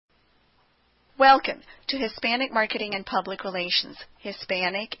Welcome to Hispanic Marketing and Public Relations,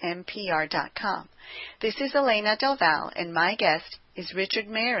 HispanicMPR.com. This is Elena Del Val, and my guest is Richard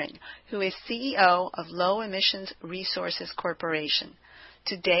Marin, who is CEO of Low Emissions Resources Corporation.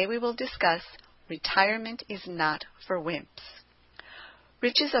 Today we will discuss Retirement is Not for Wimps.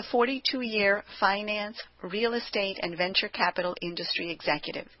 Rich is a 42-year finance, real estate, and venture capital industry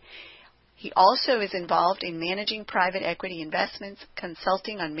executive. He also is involved in managing private equity investments,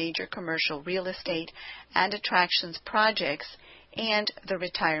 consulting on major commercial real estate and attractions projects, and the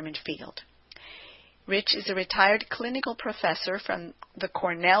retirement field. Rich is a retired clinical professor from the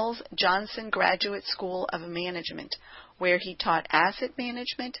Cornell's Johnson Graduate School of Management, where he taught asset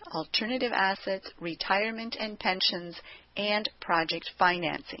management, alternative assets, retirement and pensions, and project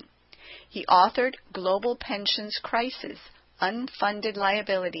financing. He authored Global Pensions Crisis, Unfunded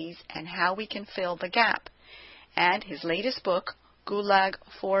Liabilities and How We Can Fill the Gap. And his latest book, Gulag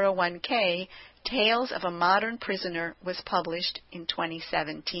 401k, Tales of a Modern Prisoner, was published in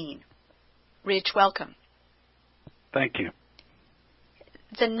 2017. Rich, welcome. Thank you.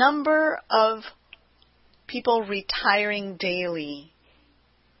 The number of people retiring daily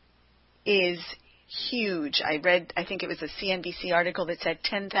is huge. I think it was a CNBC article that said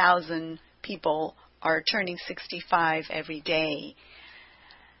 10,000 people are turning 65 every day.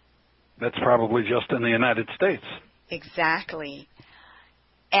 That's probably just in the United States. Exactly.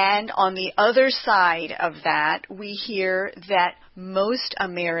 And on the other side of that, we hear that most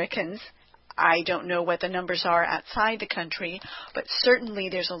Americans, I don't know what the numbers are outside the country, but certainly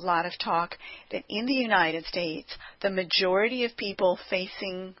there's a lot of talk that in the United States, the majority of people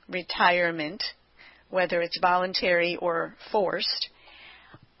facing retirement, whether it's voluntary or forced,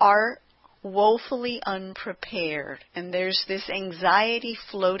 are woefully unprepared. And there's this anxiety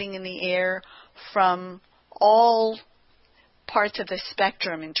floating in the air from all parts of the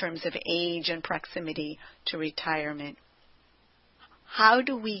spectrum in terms of age and proximity to retirement. How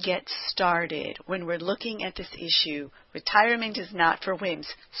do we get started when we're looking at this issue? Retirement is not for wimps,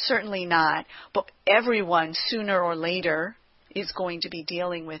 certainly not, but everyone sooner or later is going to be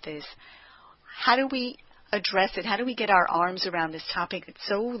dealing with this. How do we address it? How do we get our arms around this topic that's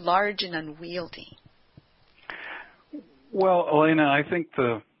so large and unwieldy? Well, Elena, I think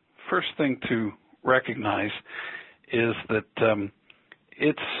the first thing to recognize is that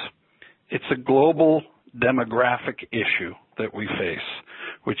it's a global demographic issue that we face,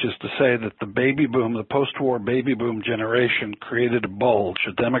 which is to say that the baby boom, the post-war baby boom generation created a bulge,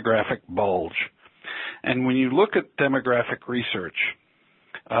 a demographic bulge. And when you look at demographic research,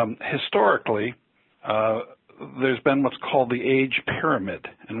 historically, there's been what's called the age pyramid.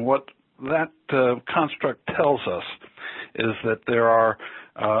 And what that construct tells us is that there are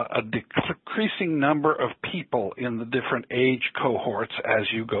a decreasing number of people in the different age cohorts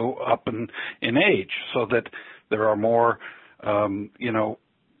as you go up in age, so that there are more,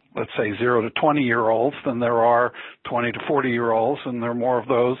 let's say 0 to 20-year-olds than there are 20 to 40-year-olds, and there are more of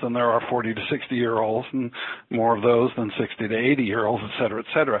those than there are 40 to 60-year-olds, and more of those than 60 to 80-year-olds, et cetera, et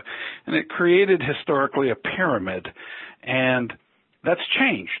cetera. And it created historically a pyramid, and that's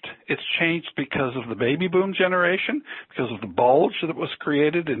changed. It's changed because of the baby boom generation, because of the bulge that was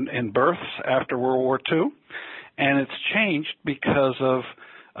created in births after World War II, and it's changed because of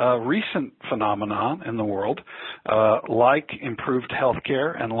recent phenomenon in the world, like improved health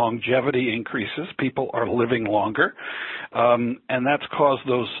care and longevity increases. People are living longer, and that's caused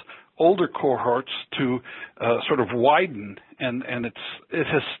those older cohorts to sort of widen, and it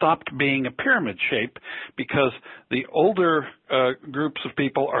has stopped being a pyramid shape because the older groups of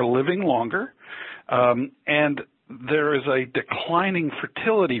people are living longer, and there is a declining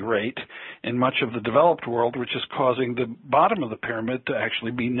fertility rate in much of the developed world, which is causing the bottom of the pyramid to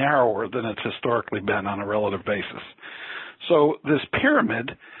actually be narrower than it's historically been on a relative basis. So this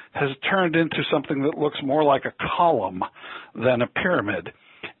pyramid has turned into something that looks more like a column than a pyramid.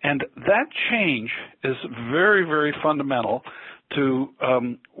 And that change is very, very fundamental to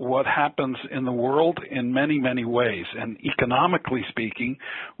what happens in the world in many, many ways. And economically speaking,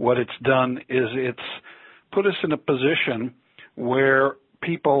 what it's done is it's put us in a position where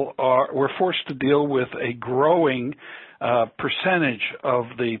we're forced to deal with a growing percentage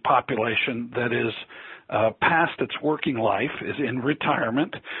of the population that is past its working life, is in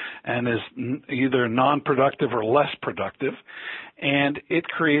retirement, and is either non-productive or less productive. And it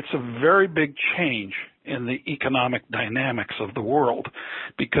creates a very big change in the economic dynamics of the world.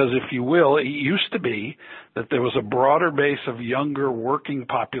 Because, if you will, it used to be that there was a broader base of younger working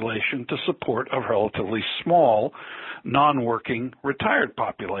population to support a relatively small non-working retired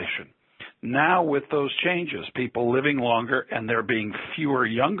population. Now with those changes, people living longer and there being fewer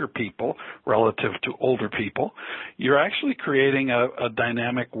younger people relative to older people, you're actually creating a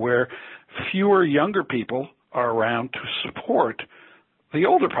dynamic where fewer younger people are around to support the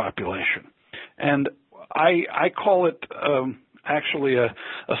older population. And I call it actually a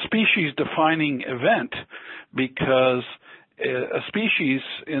species-defining event, because a species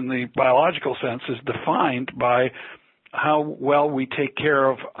in the biological sense is defined by how well we take care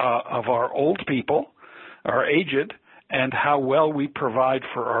of our old people, our aged, and how well we provide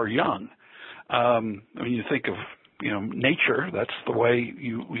for our young. When you think of nature, that's the way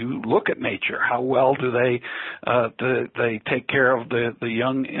you look at nature. How well do they take care of the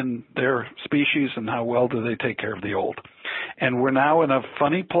young in their species, and how well do they take care of the old? And we're now in a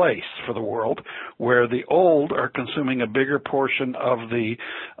funny place for the world where the old are consuming a bigger portion of the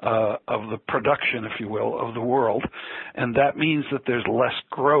production, if you will, of the world, and that means that there's less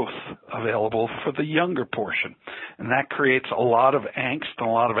growth available for the younger portion, and that creates a lot of angst and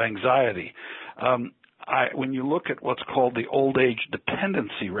a lot of anxiety. When you look at what's called the old age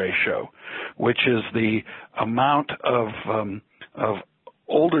dependency ratio, which is the amount of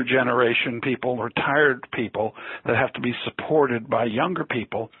older generation people, retired people that have to be supported by younger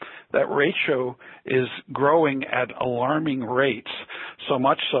people, that ratio is growing at alarming rates, so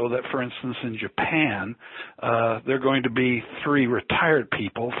much so that, for instance, in Japan, there are going to be 3 retired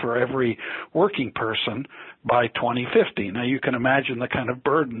people for every working person by 2050. Now, you can imagine the kind of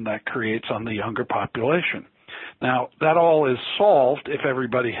burden that creates on the younger population. Now, that all is solved if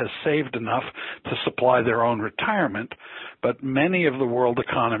everybody has saved enough to supply their own retirement, but many of the world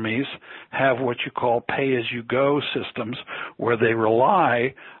economies have what you call pay-as-you-go systems, where they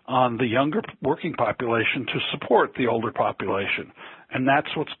rely on the younger working population to support the older population. And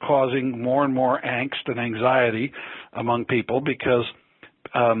that's what's causing more and more angst and anxiety among people, because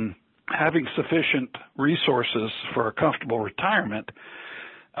having sufficient resources for a comfortable retirement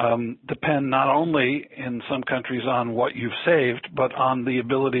depend not only in some countries on what you've saved, but on the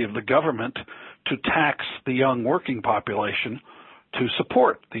ability of the government to tax the young working population to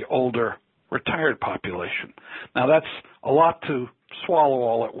support the older retired population. Now, that's a lot to swallow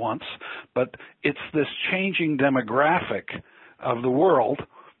all at once, but it's this changing demographic of the world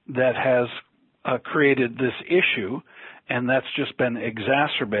that has created this issue, and that's just been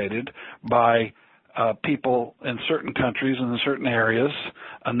exacerbated by people in certain countries and in certain areas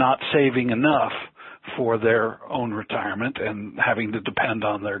not saving enough for their own retirement and having to depend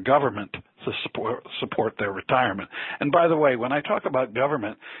on their government to support their retirement. And by the way, when I talk about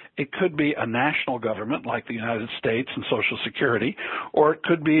government, it could be a national government like the United States and Social Security, or it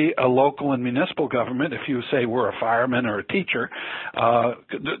could be a local and municipal government if you say we're a fireman or a teacher,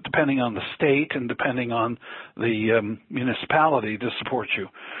 depending on the state and depending on the municipality to support you.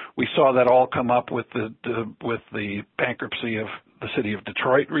 We saw that all come up with the bankruptcy of the city of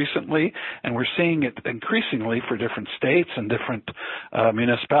Detroit recently, and we're seeing it increasingly for different states and different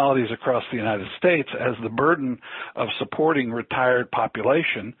municipalities across the United States as the burden of supporting retired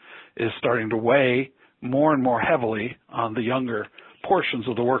population is starting to weigh more and more heavily on the younger portions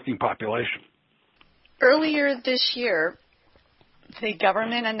of the working population. Earlier this year, the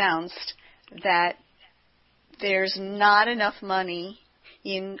government announced that there's not enough money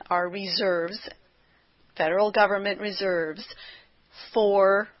in our reserves, federal government reserves,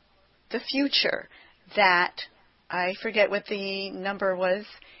 for the future, that I forget what the number was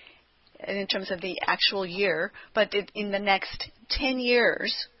in terms of the actual year, but in the next 10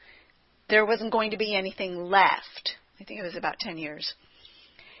 years, there wasn't going to be anything left. I think it was about 10 years.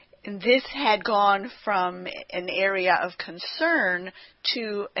 And this had gone from an area of concern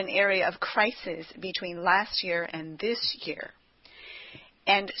to an area of crisis between last year and this year.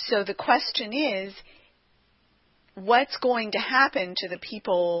 And so the question is, what's going to happen to the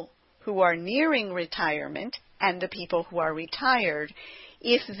people who are nearing retirement and the people who are retired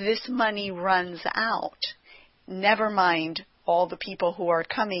if this money runs out? Never mind all the people who are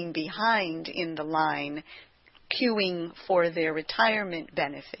coming behind in the line, queuing for their retirement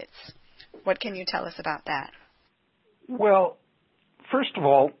benefits. What can you tell us about that? Well, first of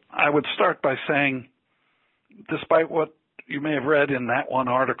all, I would start by saying, despite what you may have read in that one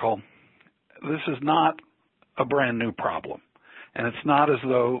article, this is not a brand new problem. And it's not as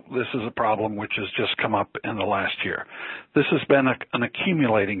though this is a problem which has just come up in the last year. This has been an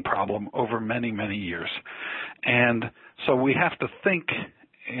accumulating problem over many, many years. And so we have to think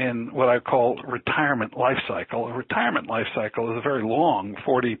in what I call retirement life cycle. A retirement life cycle is a very long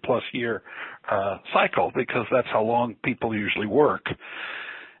 40-plus year cycle, because that's how long people usually work.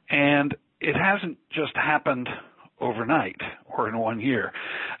 And it hasn't just happened overnight or in 1 year.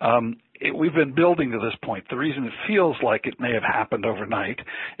 we've been building to this point. The reason it feels like it may have happened overnight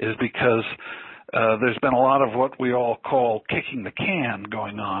is because there's been a lot of what we all call kicking the can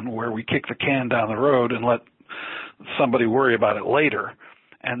going on, where we kick the can down the road and let somebody worry about it later.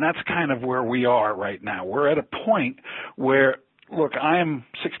 And that's kind of where we are right now. We're at a point where, look, I am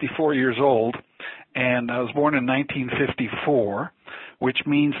 64 years old, and I was born in 1954, which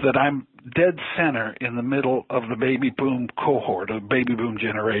means that I'm dead center in the middle of the baby boom cohort, of baby boom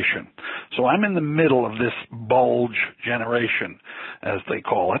generation. So I'm in the middle of this bulge generation, as they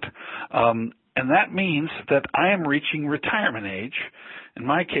call it. And that means that I am reaching retirement age. In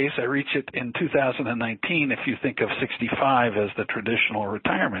my case, I reach it in 2019 if you think of 65 as the traditional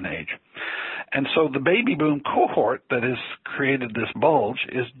retirement age. And so the baby boom cohort that has created this bulge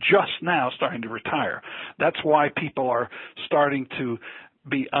is just now starting to retire. That's why people are starting to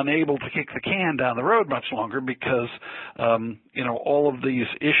be unable to kick the can down the road much longer, because all of these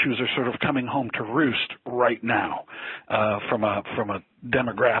issues are sort of coming home to roost right now from a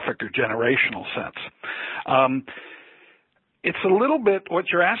demographic or generational sense. It's a little bit, what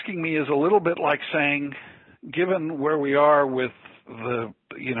you're asking me is a little bit like saying, given where we are with the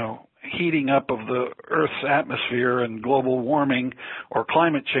heating up of the Earth's atmosphere and global warming or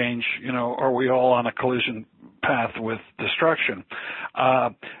climate change, are we all on a collision path with destruction? I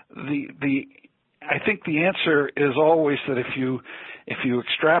think the answer is always that if you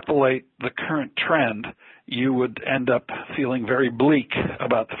extrapolate the current trend, you would end up feeling very bleak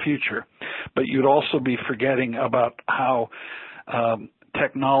about the future. But you'd also be forgetting about how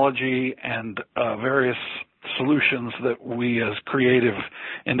technology and various solutions that we as creative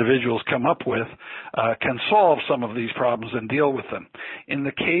individuals come up with can solve some of these problems and deal with them. In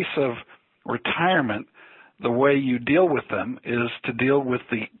the case of retirement, the way you deal with them is to deal with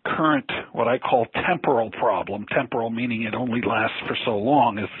the current, what I call temporal problem. Temporal meaning it only lasts for so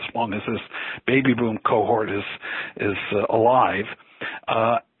long as this baby boom cohort is alive.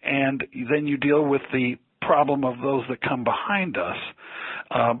 And then you deal with the problem of those that come behind us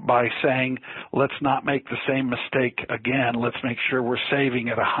by saying, let's not make the same mistake again. Let's make sure we're saving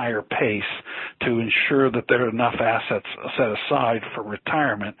at a higher pace to ensure that there are enough assets set aside for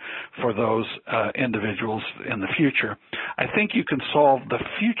retirement for those individuals in the future. I think you can solve the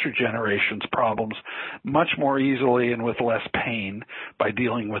future generations' problems much more easily and with less pain by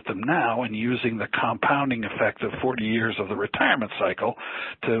dealing with them now and using the compounding effect of 40 years of the retirement cycle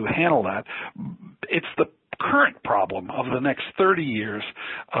to handle that. It's the current problem of the next 30 years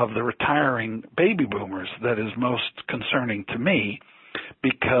of the retiring baby boomers that is most concerning to me,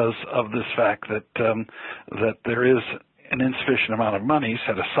 because of this fact that there is an insufficient amount of money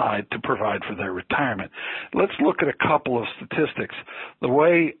set aside to provide for their retirement. Let's look at a couple of statistics. The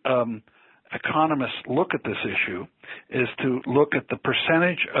way economists look at this issue is to look at the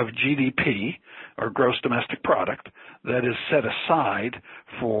percentage of GDP, or gross domestic product, that is set aside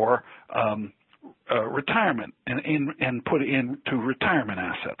for retirement and put into retirement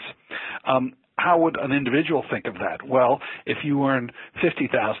assets. How would an individual think of that? Well, if you earn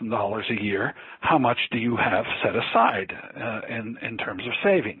 $50,000 a year, how much do you have set aside in terms of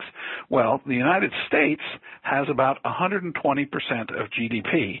savings? Well, the United States has about 120% of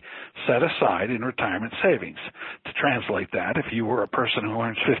GDP set aside in retirement savings. To translate that, if you were a person who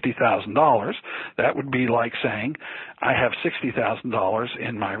earns $50,000, that would be like saying, I have $60,000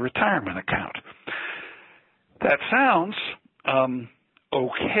 in my retirement account. That sounds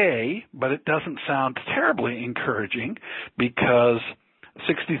okay, but it doesn't sound terribly encouraging, because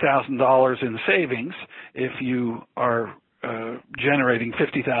 $60,000 in savings, if you are generating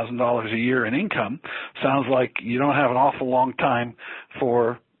 $50,000 a year in income, sounds like you don't have an awful long time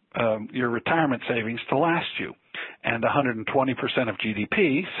for your retirement savings to last you. And 120% of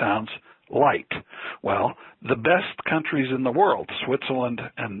GDP sounds light. Well, the best countries in the world, Switzerland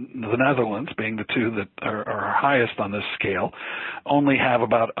and the Netherlands being the two that are highest on this scale, only have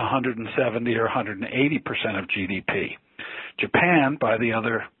about 170 or 180% of GDP. Japan, by the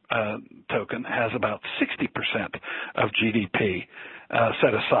other token, has about 60% of GDP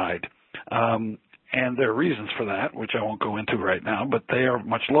set aside. And there are reasons for that, which I won't go into right now, but they are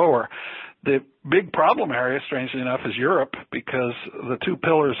much lower. The big problem area, strangely enough, is Europe, because the two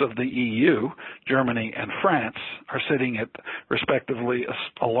pillars of the EU, Germany and France, are sitting at respectively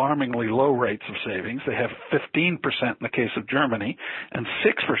alarmingly low rates of savings. They have 15% in the case of Germany and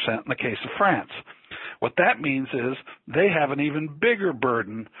 6% in the case of France. What that means is they have an even bigger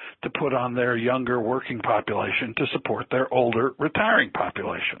burden to put on their younger working population to support their older retiring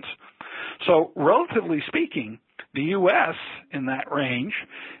populations. So relatively speaking, the U.S. in that range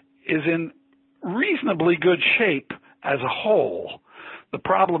is in reasonably good shape as a whole. the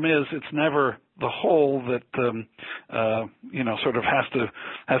problem is it's never the whole that sort of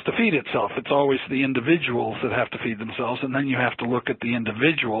has to feed itself. It's always the individuals that have to feed themselves, and then you have to look at the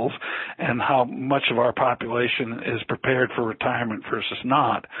individuals and how much of our population is prepared for retirement versus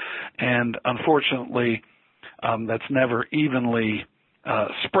not. And unfortunately, that's never evenly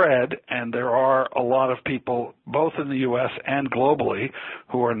spread, and there are a lot of people, both in the U.S. and globally,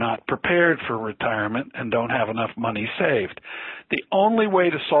 who are not prepared for retirement and don't have enough money saved. The only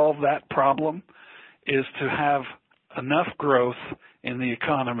way to solve that problem is to have enough growth in the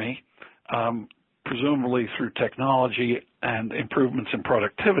economy, presumably through technology and improvements in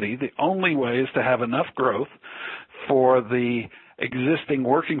productivity. The only way is to have enough growth for the existing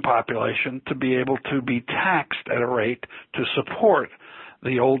working population to be able to be taxed at a rate to support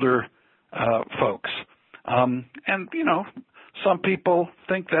the older folks. Some people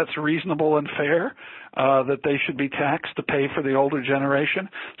think that's reasonable and fair, that they should be taxed to pay for the older generation.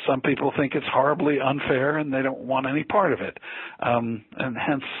 Some people think it's horribly unfair and they don't want any part of it. And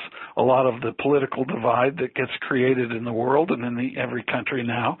hence a lot of the political divide that gets created in the world and in every country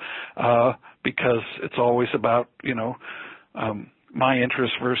now, because it's always about, my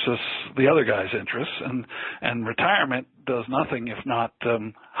interest versus the other guy's interests, and retirement does nothing if not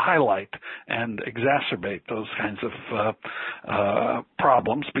highlight and exacerbate those kinds of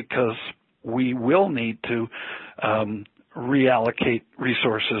problems, because we will need to reallocate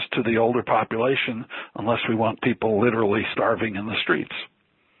resources to the older population unless we want people literally starving in the streets.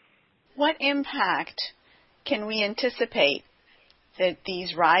 What impact can we anticipate that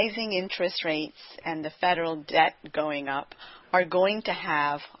these rising interest rates and the federal debt going up are going to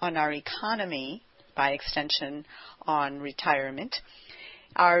have on our economy, by extension on retirement?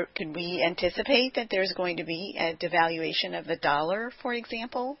 Could we anticipate that there's going to be a devaluation of the dollar, for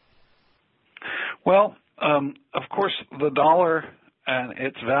example? Well, of course, the dollar and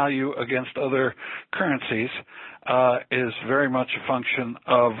its value against other currencies is very much a function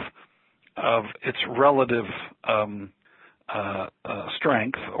of its relative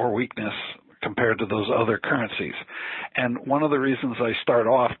strength or weakness compared to those other currencies. And one of the reasons I start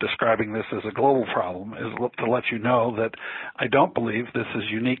off describing this as a global problem is to let you know that I don't believe this is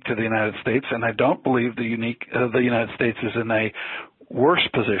unique to the United States, and I don't believe the United States is in a worse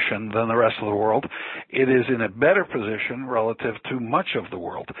position than the rest of the world. It is in a better position relative to much of the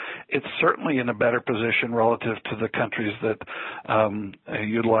world. It's certainly in a better position relative to the countries that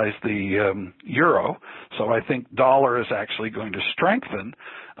utilize the euro. So I think dollar is actually going to strengthen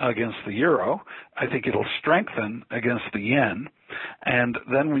against the euro. I think it'll strengthen against the yen. And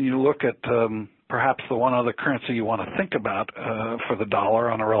then when you look at perhaps the one other currency you want to think about for the dollar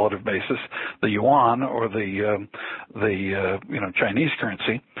on a relative basis, the yuan or the Chinese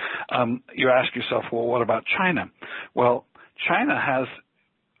currency, you ask yourself, well, what about China? Well, China has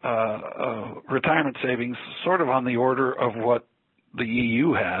retirement savings sort of on the order of what the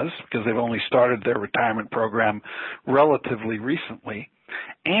EU has, because they've only started their retirement program relatively recently,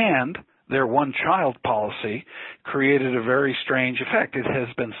 and their one-child policy created a very strange effect. It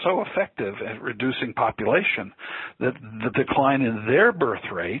has been so effective at reducing population that the decline in their birth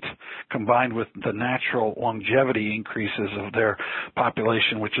rate, combined with the natural longevity increases of their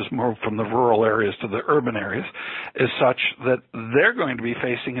population, which has moved from the rural areas to the urban areas, is such that they're going to be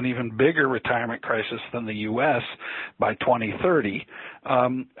facing an even bigger retirement crisis than the U.S. by 2030.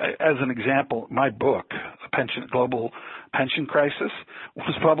 As an example, my book, Global Pension Crisis,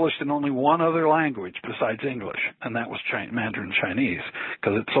 was published in only one other language besides English, and that was Mandarin Chinese,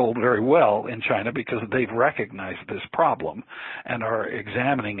 because it sold very well in China because they've recognized this problem and are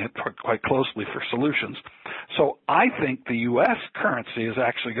examining it quite closely for solutions. So I think the U.S. currency is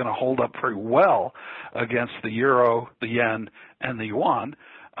actually going to hold up very well against the euro, the yen, and the yuan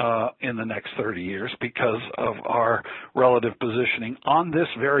in the next 30 years because of our relative positioning on this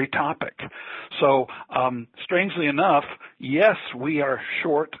very topic. So strangely enough, yes, we are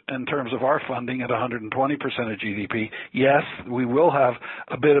short in terms of our funding at 120% of GDP. Yes, we will have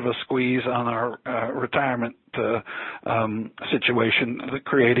a bit of a squeeze on our retirement situation,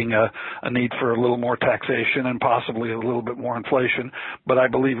 creating a need for a little more taxation and possibly a little bit more inflation. But I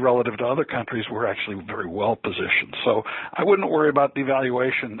believe relative to other countries, we're actually very well positioned. So I wouldn't worry about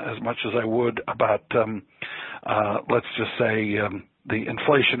devaluation as much as I would about, let's just say, the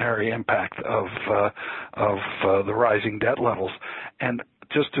inflationary impact of the rising debt levels. And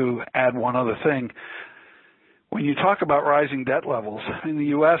just to add one other thing, when you talk about rising debt levels, I mean, the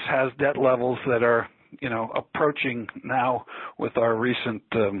U.S. has debt levels that are, approaching now with our recent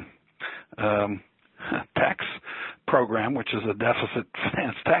tax program, which is a deficit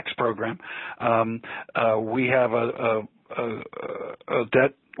finance tax program. We have a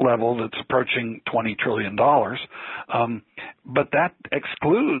debt level that's approaching $20 trillion. But that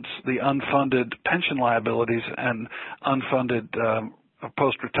excludes the unfunded pension liabilities and unfunded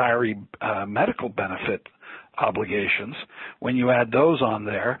post-retiree medical benefit obligations. When you add those on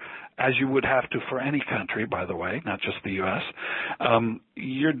there, as you would have to for any country, by the way, not just the U.S.,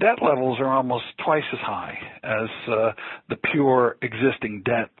 your debt levels are almost twice as high as the pure existing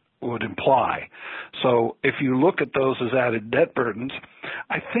debt would imply. So if you look at those as added debt burdens,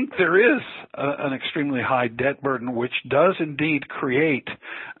 I think there is an extremely high debt burden, which does indeed create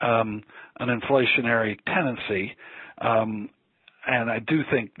an inflationary tendency. And I do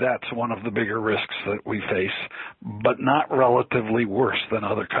think that's one of the bigger risks that we face, but not relatively worse than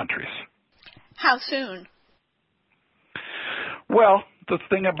other countries. How soon? Well, the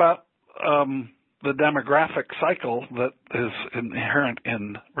thing about the demographic cycle that is inherent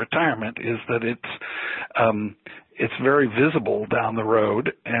in retirement is that it's very visible down the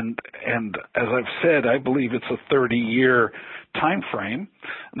road, and as I've said, I believe it's a 30-year time frame.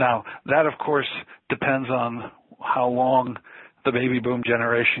 Now, that of course depends on how long the baby boom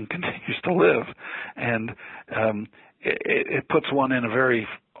generation continues to live, and it puts one in a very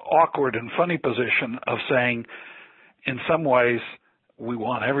awkward and funny position of saying, in some ways, we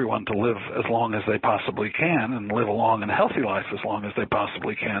want everyone to live as long as they possibly can and live a long and healthy life as long as they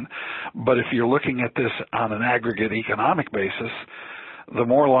possibly can. But if you're looking at this on an aggregate economic basis, the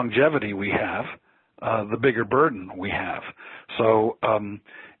more longevity we have, the bigger burden we have. So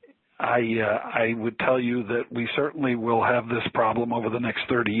I would tell you that we certainly will have this problem over the next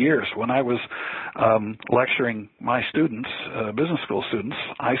 30 years. When I was lecturing my students, business school students,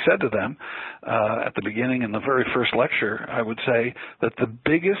 I said to them at the beginning in the very first lecture, I would say that the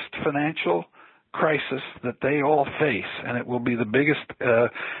biggest financial crisis that they all face, and it will be the biggest,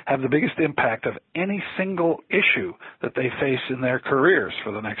 have the biggest impact of any single issue that they face in their careers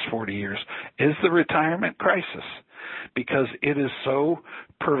for the next 40 years, is the retirement crisis, because it is so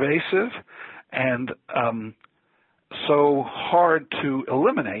pervasive and so hard to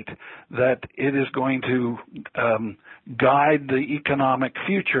eliminate that it is going to guide the economic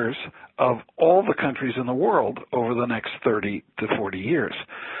futures of all the countries in the world over the next 30 to 40 years.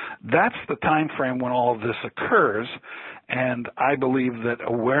 That's the time frame when all of this occurs, and I believe that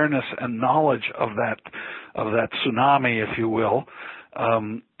awareness and knowledge of that tsunami, if you will,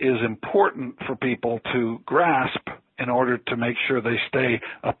 is important for people to grasp in order to make sure they stay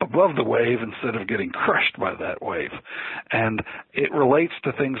up above the wave instead of getting crushed by that wave. And it relates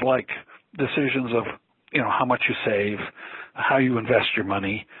to things like decisions of, how much you save, how you invest your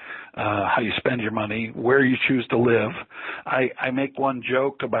money, how you spend your money, where you choose to live. I make one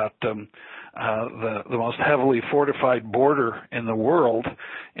joke about the most heavily fortified border in the world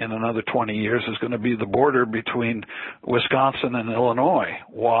in another 20 years is going to be the border between Wisconsin and Illinois.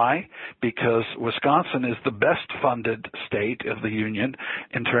 Why? Because Wisconsin is the best funded state of the union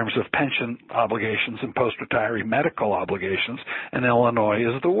in terms of pension obligations and post-retiree medical obligations, and Illinois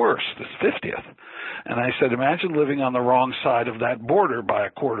is the worst. It's 50th. And I said, imagine living on the wrong side of that border by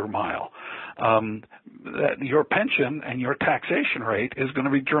a quarter mile. That your pension and your taxation rate is going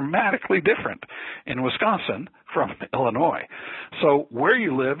to be dramatically different in Wisconsin from Illinois. So where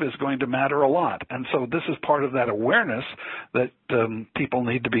you live is going to matter a lot. And so this is part of that awareness that people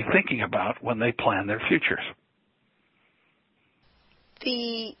need to be thinking about when they plan their futures.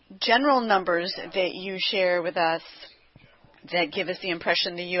 The general numbers that you share with us that give us the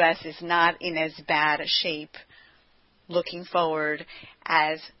impression the U.S. is not in as bad a shape looking forward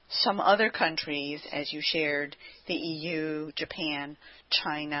as some other countries, as you shared, the EU, Japan,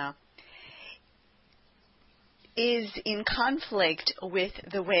 China, is in conflict with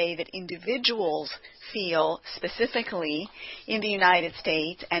the way that individuals feel specifically in the United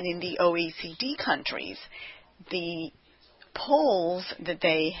States and in the OECD countries. The polls that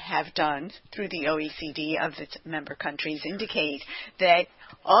they have done through the OECD of its member countries indicate that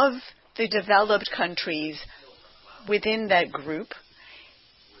of the developed countries within that group,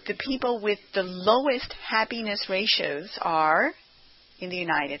 the people with the lowest happiness ratios are in the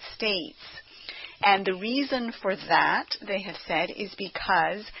United States. And the reason for that, they have said, is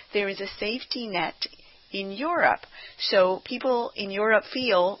because there is a safety net in Europe. So people in Europe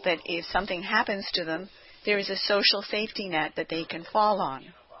feel that if something happens to them, there is a social safety net that they can fall on.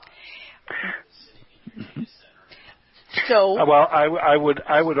 So, well, I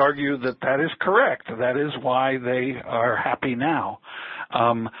would argue that is correct. That is why they are happy now.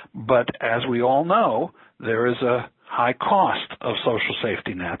 But as we all know, there is a high cost of social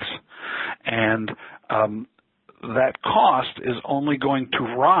safety nets, and that cost is only going to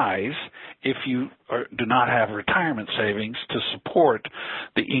rise if you do not have retirement savings to support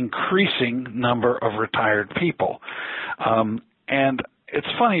the increasing number of retired people. And it's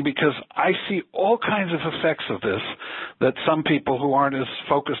funny because I see all kinds of effects of this that some people who aren't as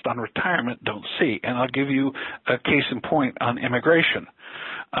focused on retirement don't see. And I'll give you a case in point on immigration.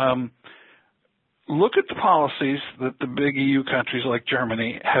 Look at the policies that the big EU countries like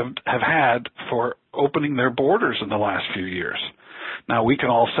Germany have had for opening their borders in the last few years. Now, we can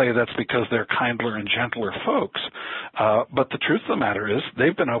all say that's because they're kinder and gentler folks, but the truth of the matter is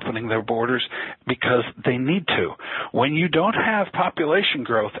they've been opening their borders because they need to. When you don't have population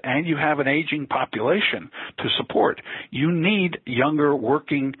growth and you have an aging population to support, you need younger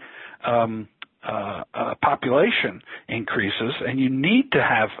working population increases, and you need to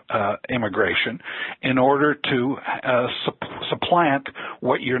have immigration in order to supplant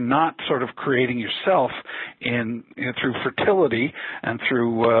what you're not sort of creating yourself through fertility and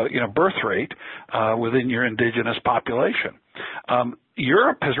through birth rate within your indigenous population.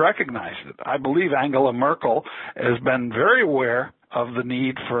 Europe has recognized it. I believe Angela Merkel has been very aware of the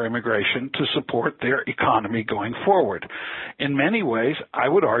need for immigration to support their economy going forward. In many ways, I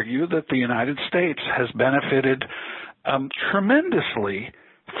would argue that the United States has benefited tremendously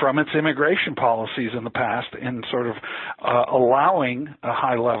from its immigration policies in the past in sort of allowing a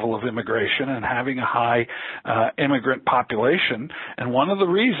high level of immigration and having a high immigrant population. And one of the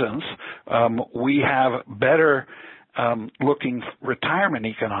reasons we have better looking retirement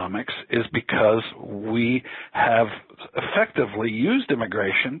economics is because we have effectively used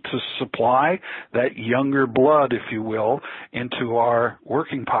immigration to supply that younger blood, if you will, into our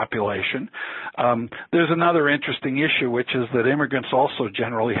working population. There's another interesting issue, which is that immigrants also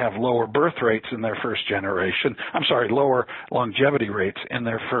generally have lower birth rates in their first generation. Lower longevity rates in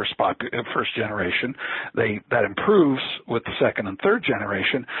their first generation. That improves with the second and third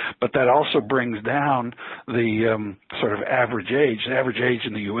generation, but that also brings down the sort of average age. The average age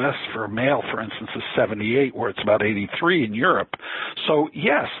in the U.S. for a male, for instance, is 78, where it's about 83 in Europe. So,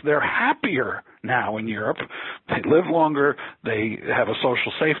 yes, they're happier now in Europe. They live longer. They have a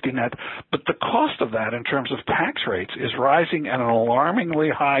social safety net. But the cost of that in terms of tax rates is rising at an alarmingly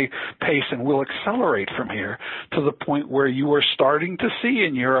high pace and will accelerate from here to the point where you are starting to see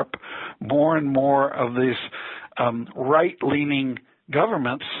in Europe more and more of these right-leaning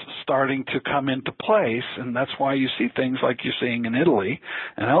governments starting to come into place, and that's why you see things like you're seeing in Italy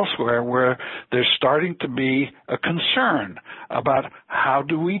and elsewhere where there's starting to be a concern about how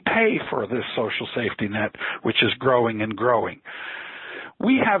do we pay for this social safety net, which is growing and growing.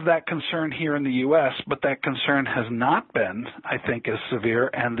 We have that concern here in the U.S., but that concern has not been, I think, as severe,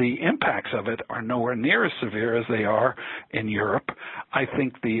 and the impacts of it are nowhere near as severe as they are in Europe. I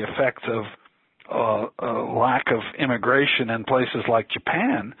think the effects of lack of immigration in places like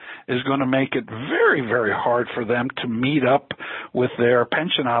Japan is going to make it very, very hard for them to meet up with their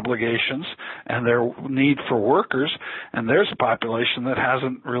pension obligations and their need for workers. And there's a population that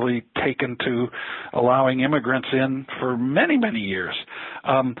hasn't really taken to allowing immigrants in for many, many years.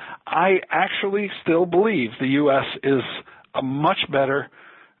 I actually still believe the U.S. is a much better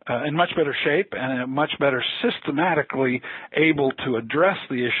in much better shape and much better systematically able to address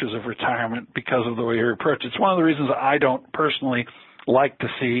the issues of retirement because of the way we approach it. It's one of the reasons I don't personally like to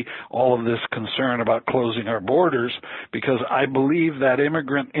see all of this concern about closing our borders, because I believe that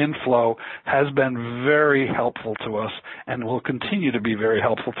immigrant inflow has been very helpful to us and will continue to be very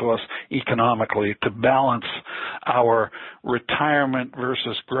helpful to us economically to balance our retirement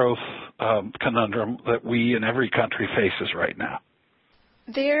versus growth conundrum that we in every country faces right now.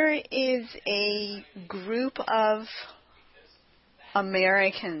 There is a group of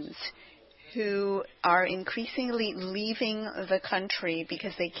Americans who are increasingly leaving the country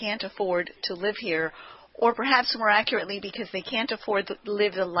because they can't afford to live here, or perhaps more accurately because they can't afford to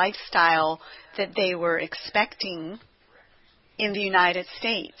live the lifestyle that they were expecting in the United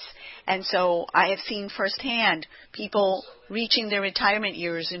States. And so I have seen firsthand people reaching their retirement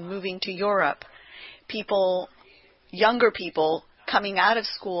years and moving to Europe, younger people coming out of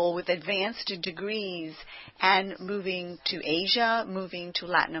school with advanced degrees and moving to Asia, moving to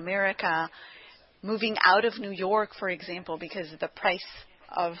Latin America, moving out of New York, for example, because the price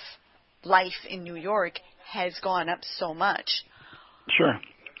of life in New York has gone up so much. Sure.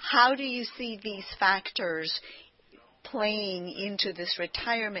 How do you see these factors playing into this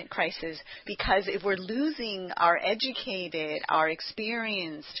retirement crisis? Because if we're losing our educated, our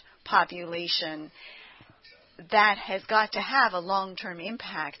experienced population, that has got to have a long-term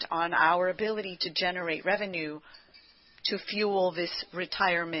impact on our ability to generate revenue to fuel this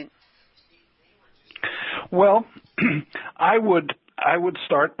retirement. Well, I would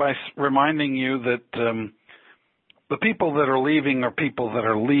start by reminding you that the people that are leaving are people that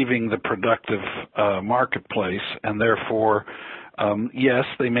are leaving the productive marketplace, and therefore, yes,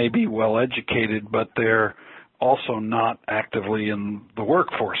 they may be well educated, but they're also not actively in the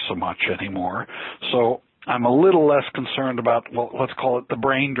workforce so much anymore. So I'm a little less concerned about, well, let's call it the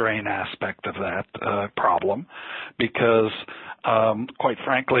brain drain aspect of that problem, because quite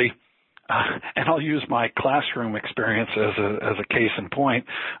frankly, and I'll use my classroom experience as a case in point.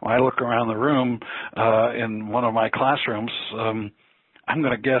 When I look around the room in one of my classrooms, I'm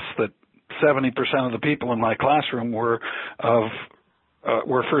going to guess that 70% of the people in my classroom were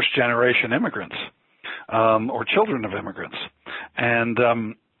first generation immigrants or children of immigrants, and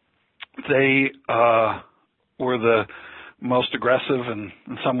they were the most aggressive and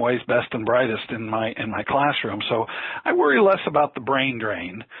in some ways best and brightest in my classroom. So I worry less about the brain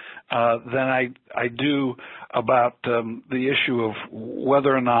drain than I do about the issue of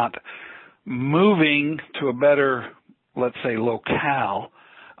whether or not moving to a better, let's say, locale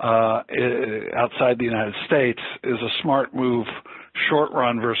outside the United States is a smart move, short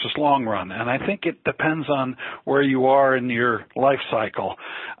run versus long run. And I think it depends on where you are in your life cycle.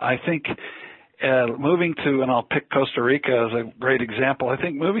 I think moving to, and I'll pick Costa Rica as a great example, I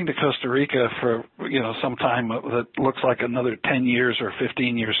think moving to Costa Rica for, some time that looks like another 10 years or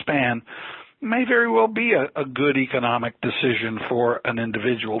 15-year span may very well be a good economic decision for an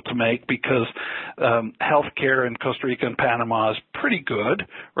individual to make, because healthcare in Costa Rica and Panama is pretty good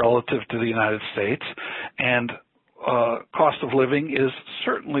relative to the United States, and cost of living is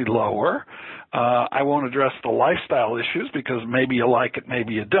certainly lower. I won't address the lifestyle issues because maybe you like it,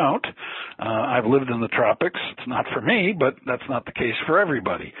 maybe you don't. I've lived in the tropics. It's not for me, but that's not the case for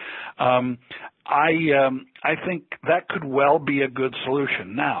everybody. I think that could well be a good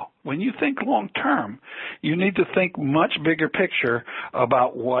solution. Now, when you think long term, you need to think much bigger picture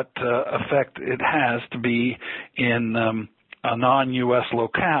about what effect it has to be in a non-U.S.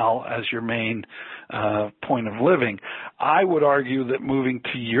 locale as your main point of living. I would argue that moving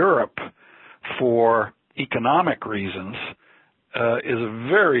to Europe for economic reasons is a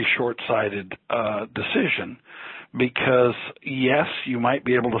very short-sighted decision, because yes, you might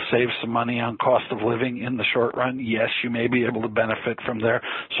be able to save some money on cost of living in the short run. Yes, you may be able to benefit from their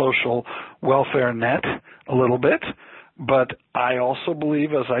social welfare net a little bit. But I also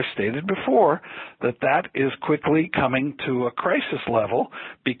believe, as I stated before, that is quickly coming to a crisis level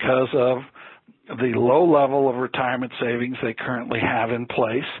because of the low level of retirement savings they currently have in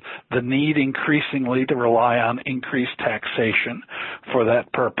place, the need increasingly to rely on increased taxation for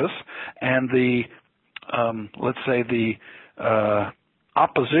that purpose, and the, let's say, the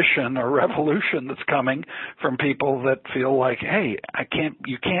opposition or revolution that's coming from people that feel like, hey,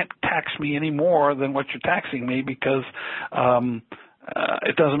 you can't tax me any more than what you're taxing me, because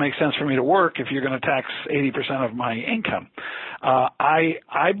it doesn't make sense for me to work if you're going to tax 80% of my income.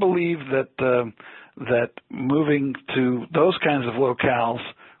 I believe that moving to those kinds of locales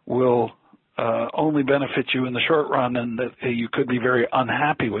will only benefit you in the short run, and that you could be very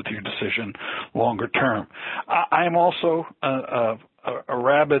unhappy with your decision longer term. I am also a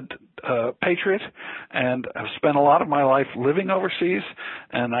rabid patriot, and I've spent a lot of my life living overseas,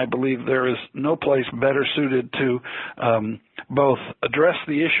 and I believe there is no place better suited to both address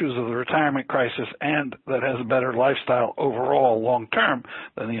the issues of the retirement crisis and that has a better lifestyle overall long term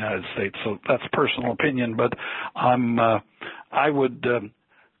than the United States. So that's personal opinion, but I would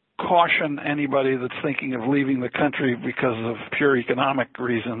caution anybody that's thinking of leaving the country because of pure economic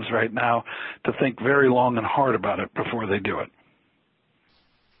reasons right now to think very long and hard about it before they do it.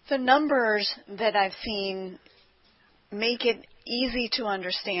 The numbers that I've seen make it easy to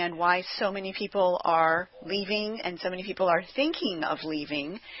understand why so many people are leaving and so many people are thinking of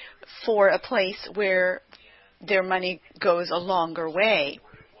leaving for a place where their money goes a longer way.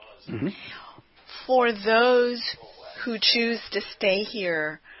 Mm-hmm. For those who choose to stay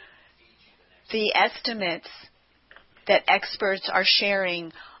here, the estimates that experts are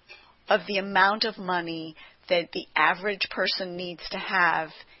sharing of the amount of money that the average person needs to have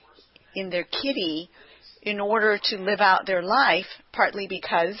in their kitty in order to live out their life, partly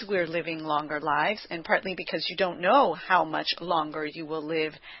because we're living longer lives and partly because you don't know how much longer you will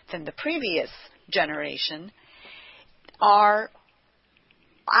live than the previous generation, are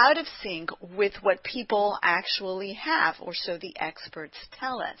out of sync with what people actually have, or so the experts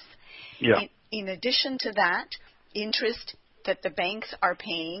tell us. Yeah. In addition to that, interest that the banks are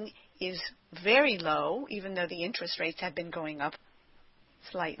paying is very low, even though the interest rates have been going up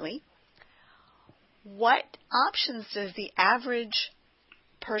slightly. What options does the average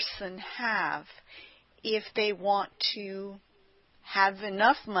person have if they want to have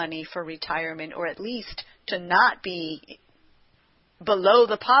enough money for retirement, or at least to not be below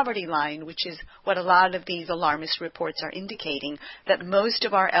the poverty line, which is what a lot of these alarmist reports are indicating, that most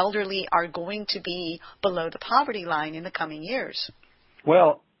of our elderly are going to be below the poverty line in the coming years.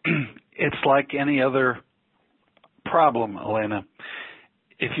 Well, it's like any other problem, Elena.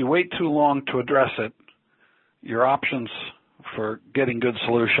 If you wait too long to address it, your options for getting good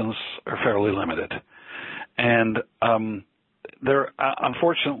solutions are fairly limited. And there,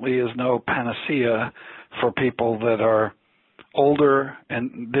 unfortunately, is no panacea for people that are older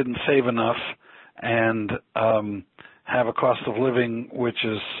and didn't save enough and have a cost of living which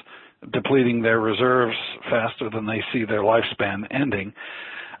is depleting their reserves faster than they see their lifespan ending.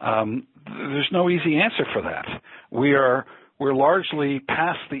 There's no easy answer for that. We're largely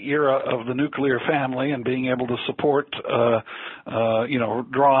past the era of the nuclear family and being able to support, draw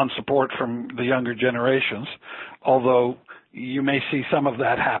on support from the younger generations, although you may see some of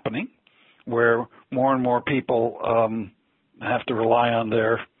that happening where more and more people have to rely on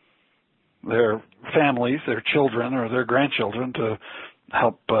their families, their children or their grandchildren to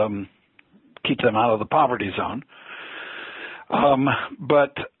help keep them out of the poverty zone.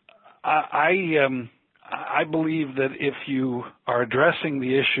 But I believe that if you are addressing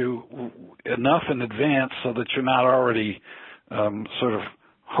the issue enough in advance so that you're not already sort of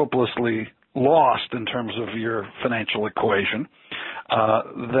hopelessly lost in terms of your financial equation,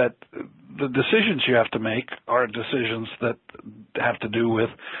 that the decisions you have to make are decisions that have to do with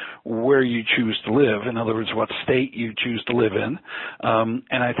where you choose to live. In other words, what state you choose to live in.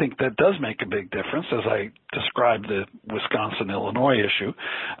 And I think that does make a big difference, as I described the Wisconsin-Illinois issue.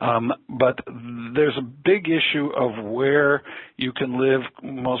 But there's a big issue of where you can live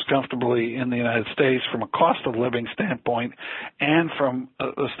most comfortably in the United States from a cost of living standpoint and from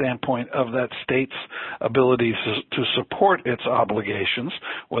a standpoint of that state's ability to support its obligations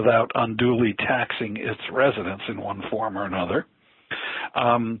without unduly taxing its residents in one form or another.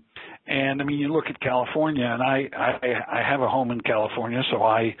 And I mean, you look at California, and I have a home in California, so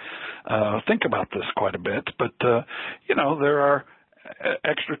I think about this quite a bit. But there are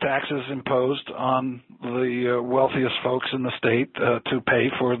extra taxes imposed on the wealthiest folks in the state to pay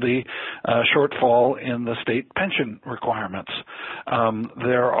for the shortfall in the state pension requirements.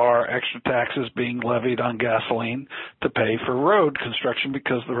 There are extra taxes being levied on gasoline to pay for road construction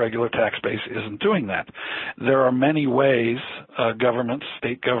because the regular tax base isn't doing that. There are many ways governments,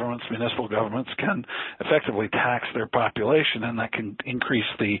 state governments, municipal governments can effectively tax their population, and that can increase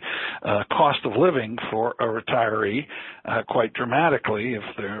the cost of living for a retiree quite dramatically if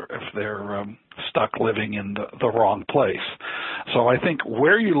they're stuck living in the wrong place. So I think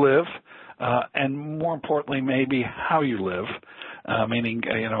where you live, and more importantly, maybe how you live, meaning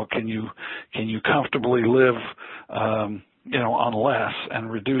can you comfortably live on less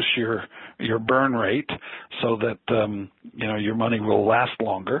and reduce your burn rate so that your money will last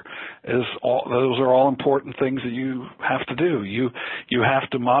longer. Those are all important things that you have to do. You have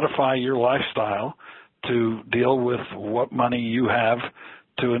to modify your lifestyle to deal with what money you have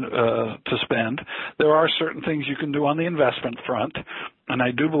to spend. There are certain things you can do on the investment front, and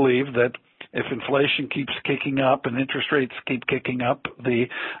I do believe that if inflation keeps kicking up and interest rates keep kicking up, the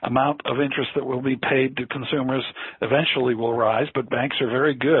amount of interest that will be paid to consumers eventually will rise, but banks are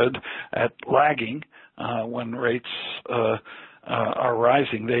very good at lagging when rates are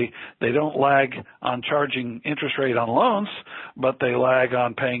rising. They don't lag on charging interest rate on loans, but they lag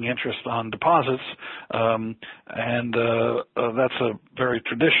on paying interest on deposits, and that's a very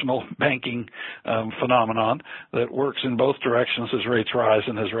traditional banking phenomenon that works in both directions as rates rise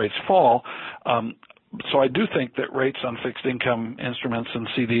and as rates fall. So I do think that rates on fixed income instruments and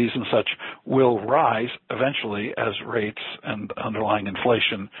CDs and such will rise eventually as rates and underlying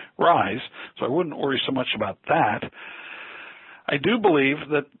inflation rise. So I wouldn't worry so much about that. I do believe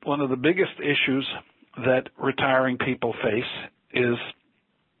that one of the biggest issues that retiring people face is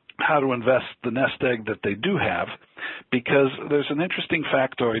how to invest the nest egg that they do have, because there's an interesting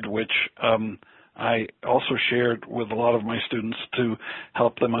factoid which I also shared with a lot of my students to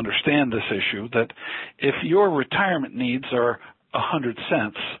help them understand this issue, that if your retirement needs are 100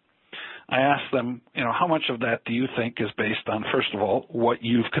 cents, I asked them, how much of that do you think is based on, first of all, what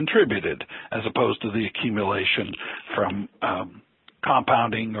you've contributed, as opposed to the accumulation from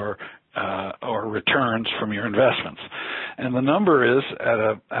compounding or returns from your investments? And the number is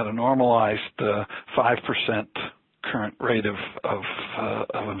at a normalized 5% current rate of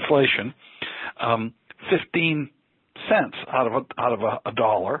inflation, 15 cents out of a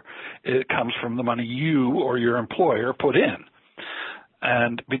dollar, it comes from the money you or your employer put in.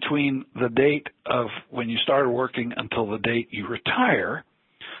 And between the date of when you started working until the date you retire,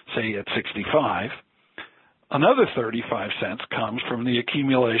 say at 65, another 35 cents comes from the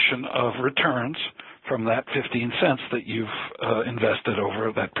accumulation of returns from that 15 cents that you've invested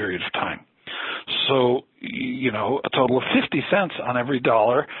over that period of time. So, a total of 50 cents on every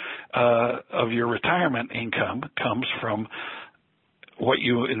dollar of your retirement income comes from what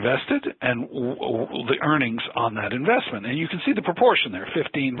you invested and the earnings on that investment. And you can see the proportion there,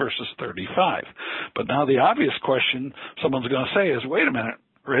 15 versus 35. But now the obvious question someone's going to say is, wait a minute,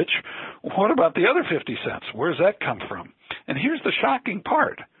 Rich, what about the other 50 cents? Where's that come from? And here's the shocking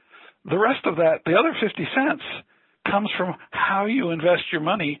part. The rest of that, the other 50 cents, comes from how you invest your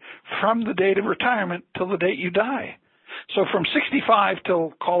money from the date of retirement till the date you die. So from 65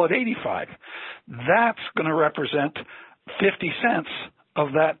 till, call it 85, that's going to represent 50 cents of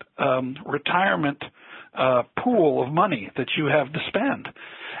that retirement pool of money that you have to spend.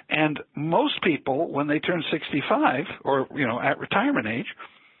 And most people, when they turn 65 or, at retirement age,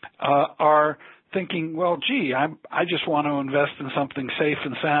 are thinking, well, gee, I just want to invest in something safe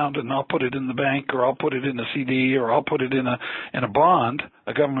and sound, and I'll put it in the bank, or I'll put it in a CD, or I'll put it in a bond,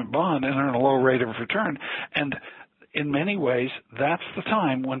 a government bond, and earn a low rate of return. And in many ways, that's the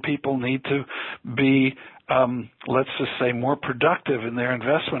time when people need to be, let's just say, more productive in their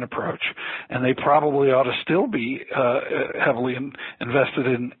investment approach. And they probably ought to still be heavily invested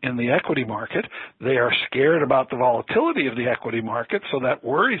in the equity market. They are scared about the volatility of the equity market, so that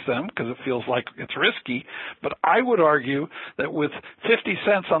worries them because it feels like it's risky. But I would argue that with 50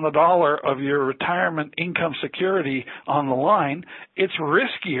 cents on the dollar of your retirement income security on the line, it's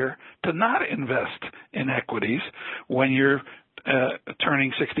riskier to not invest in equities when you're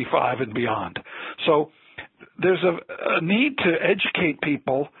turning 65 and beyond. So there's a need to educate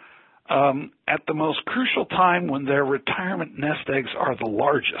people at the most crucial time when their retirement nest eggs are the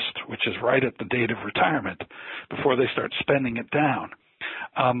largest, which is right at the date of retirement, before they start spending it down.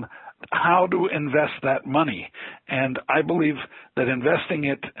 How to invest that money. And I believe that investing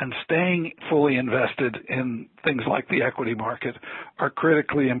it and staying fully invested in things like the equity market are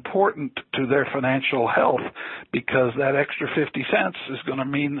critically important to their financial health, because that extra 50 cents is going to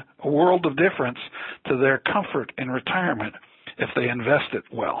mean a world of difference to their comfort in retirement if they invest it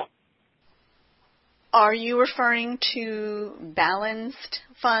well. Are you referring to balanced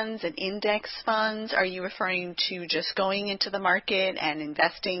funds and index funds? Are you referring to just going into the market and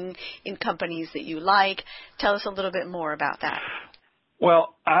investing in companies that you like? Tell us a little bit more about that.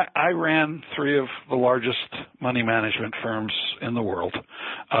 Well, I ran 3 of the largest money management firms in the world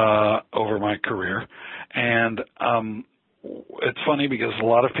over my career. And it's funny because a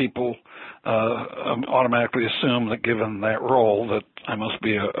lot of people automatically assume that given that role that I must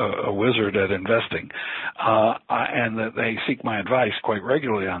be a wizard at investing, and that they seek my advice quite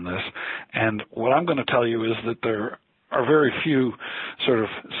regularly on this. And what I'm going to tell you is that there are very few sort of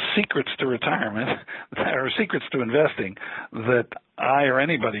secrets to retirement that are secrets to investing that I or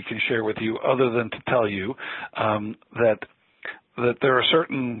anybody can share with you, other than to tell you that there are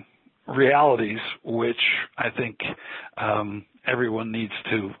certain realities which I think everyone needs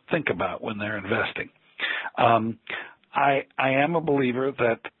to think about when they're investing. I am a believer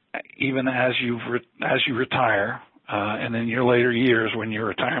that even as you retire, and in your later years when your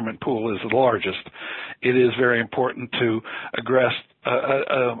retirement pool is the largest, it is very important to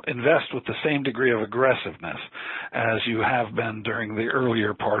invest with the same degree of aggressiveness as you have been during the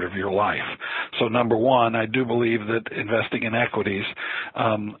earlier part of your life. So number one, I do believe that investing in equities,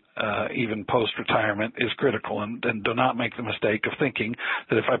 even post-retirement, is critical. And do not make the mistake of thinking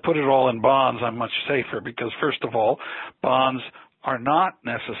that if I put it all in bonds, I'm much safer, because first of all, bonds are not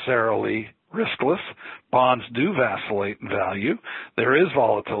necessarily riskless. Bonds do vacillate in value. There is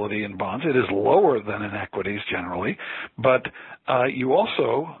volatility in bonds. It is lower than in equities generally, but you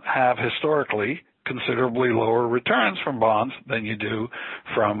also have historically considerably lower returns from bonds than you do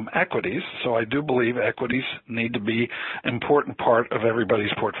from equities. So I do believe equities need to be an important part of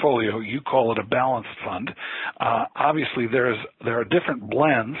everybody's portfolio. You call it a balanced fund. Obviously, there are different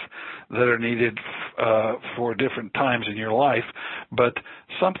blends that are needed for different times in your life, but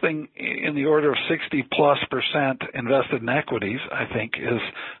something in the order of 60+% invested in equities, I think, is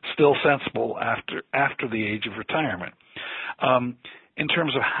still sensible after the age of retirement. In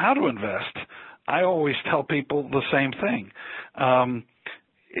terms of how to invest, I always tell people the same thing.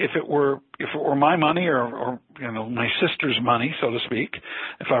 If it were my money or my sister's money, so to speak,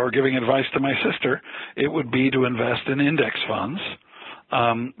 if I were giving advice to my sister, it would be to invest in index funds,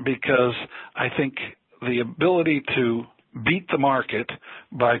 because I think the ability to beat the market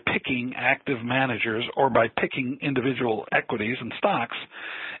by picking active managers or by picking individual equities and stocks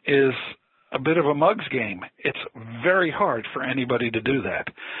is a bit of a mug's game. It's very hard for anybody to do that.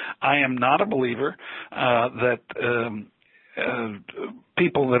 I am not a believer that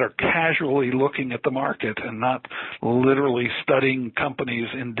people that are casually looking at the market and not literally studying companies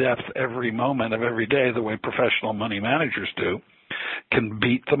in depth every moment of every day the way professional money managers do can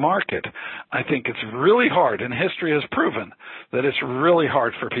beat the market. I think it's really hard, and history has proven that it's really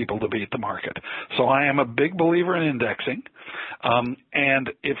hard for people to beat the market. So I am a big believer in indexing. And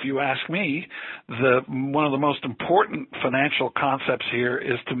if you ask me, one of the most important financial concepts here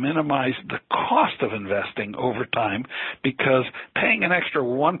is to minimize the cost of investing over time, because paying an extra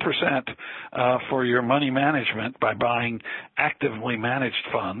 1% for your money management by buying actively managed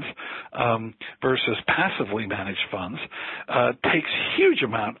funds versus passively managed funds takes huge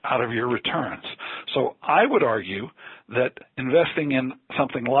amount out of your returns. So I would argue that investing in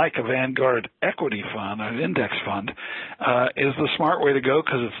something like a Vanguard equity fund, an index fund, is the smart way to go,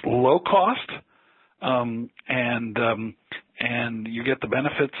 because it's low cost, and you get the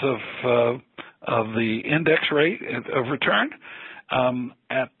benefits of the index rate of return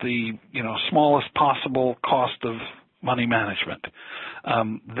at the smallest possible cost of money management.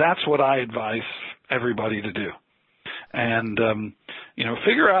 That's what I advise everybody to do. And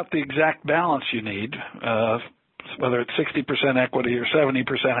figure out the exact balance you need, whether it's 60% equity or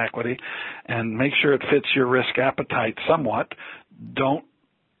 70% equity, and make sure it fits your risk appetite somewhat. Don't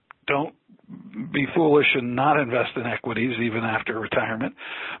be foolish and not invest in equities even after retirement.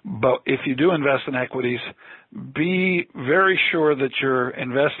 But if you do invest in equities, be very sure that you're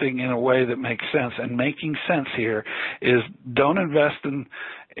investing in a way that makes sense. And making sense here is don't invest in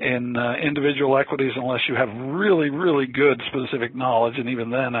individual equities unless you have really, really good specific knowledge, and even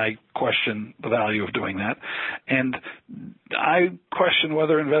then I question the value of doing that. And I question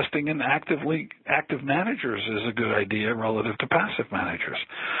whether investing in active managers is a good idea relative to passive managers,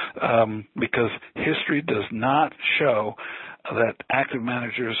 because history does not show that active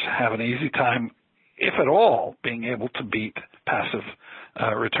managers have an easy time, if at all, being able to beat passive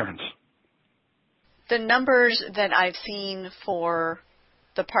returns. The numbers that I've seen for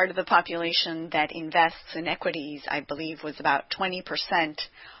the part of the population that invests in equities, I believe, was about 20%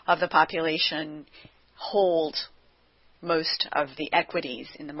 of the population hold most of the equities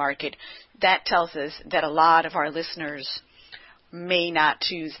in the market. That tells us that a lot of our listeners may not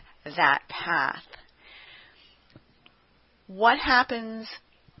choose that path. What happens,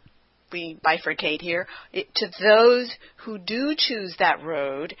 we bifurcate here, to those who do choose that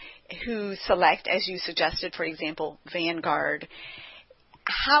road, who select, as you suggested, for example, Vanguard?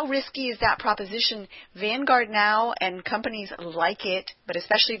 How risky is that proposition? Vanguard now and companies like it, but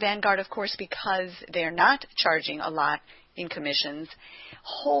especially Vanguard, of course, because they're not charging a lot in commissions,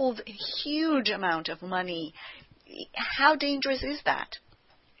 hold a huge amount of money. How dangerous is that?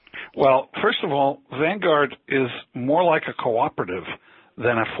 Well, first of all, Vanguard is more like a cooperative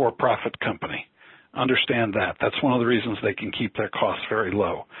than a for-profit company. Understand that. That's one of the reasons they can keep their costs very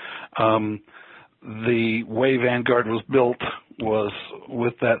low. The way Vanguard was built was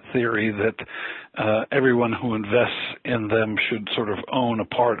with that theory that everyone who invests in them should sort of own a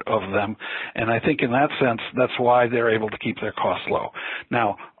part of them. And I think in that sense, that's why they're able to keep their costs low.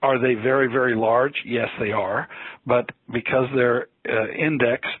 Now, are they very, very large? Yes, they are. But because they're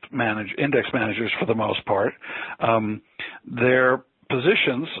index managers for the most part, their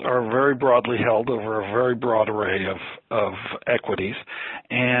positions are very broadly held over a very broad array of equities,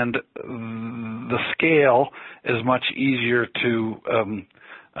 and the scale is much easier to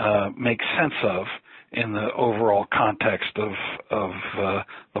make sense of in the overall context of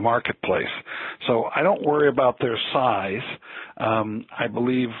the marketplace. So I don't worry about their size. I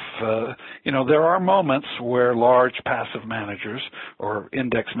believe, there are moments where large passive managers or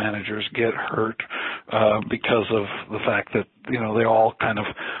index managers get hurt because of the fact that, they all kind of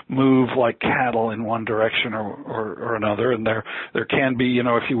move like cattle in one direction or another. And there can be,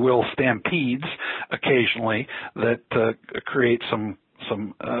 if you will, stampedes occasionally that create some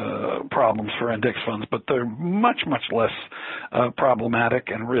problems for index funds, but they're much, much less problematic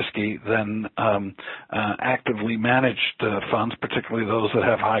and risky than actively managed funds, particularly those that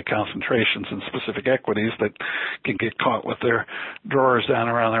have high concentrations in specific equities that can get caught with their drawers down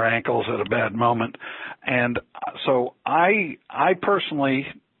around their ankles at a bad moment. And so I personally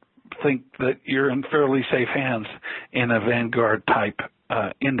think that you're in fairly safe hands in a Vanguard type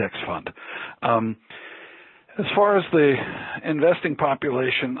index fund. As far as the investing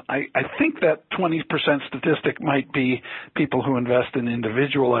population, I think that 20% statistic might be people who invest in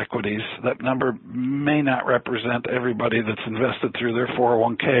individual equities. That number may not represent everybody that's invested through their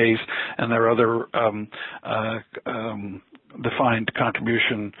 401ks and their other defined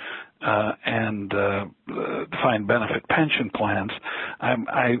contribution and defined benefit pension plans.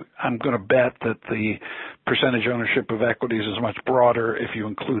 I'm going to bet that the percentage ownership of equities is much broader if you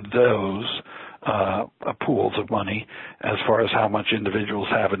include those pools of money as far as how much individuals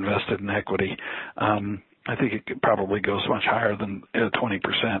have invested in equity. I think it probably goes much higher than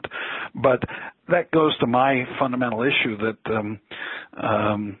 20%. But that goes to my fundamental issue that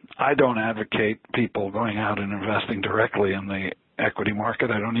I don't advocate people going out and investing directly in the equity market.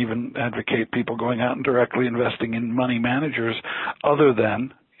 I don't even advocate people going out and directly investing in money managers other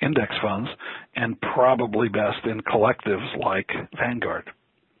than index funds, and probably best in collectives like Vanguard.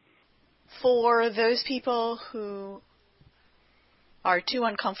 For those people who are too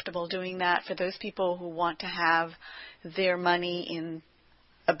uncomfortable doing that, for those people who want to have their money in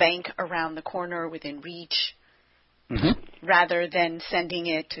a bank around the corner within reach, rather than sending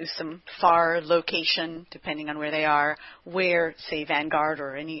it to some far location, depending on where they are, where, say, Vanguard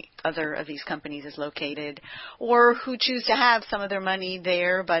or any other of these companies is located, or who choose to have some of their money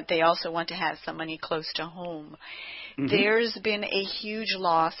there, but they also want to have some money close to home. There's been a huge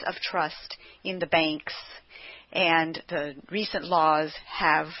loss of trust in the banks, and the recent laws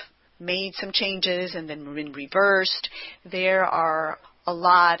have made some changes and then been reversed. There are a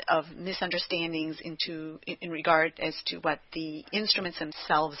lot of misunderstandings in regard as to what the instruments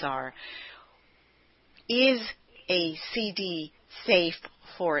themselves are. Is a CD safe,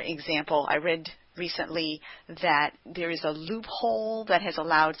 for example? I read recently that there is a loophole that has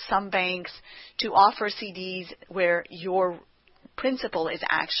allowed some banks to offer CDs where your principal is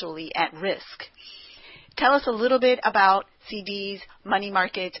actually at risk. Tell us a little bit about CDs, money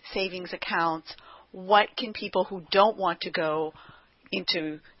markets, savings accounts. What can people who don't want to go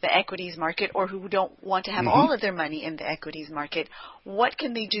into the equities market or who don't want to have all of their money in the equities market, what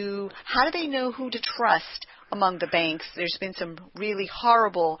can they do? How do they know who to trust among the banks? There's been some really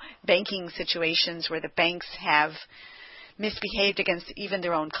horrible banking situations where the banks have misbehaved against even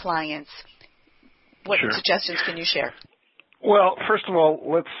their own clients. What suggestions can you share? Well, first of all,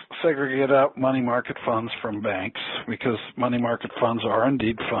 let's segregate out money market funds from banks, because money market funds are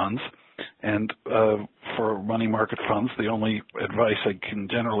indeed funds. And for money market funds, the only advice I can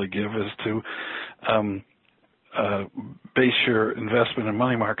generally give is to base your investment in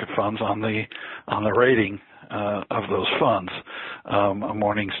money market funds on the rating of those funds, a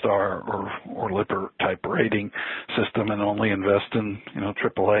Morningstar or Lipper type rating system, and only invest in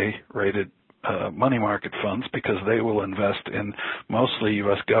AAA rated money market funds, because they will invest in mostly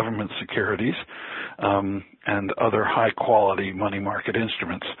U.S. government securities and other high-quality money market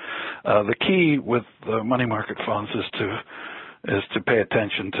instruments. The key with the money market funds is to pay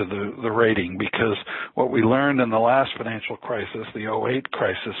attention to the rating, because what we learned in the last financial crisis, the 2008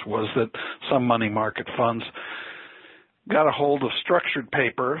 crisis, was that some money market funds got a hold of structured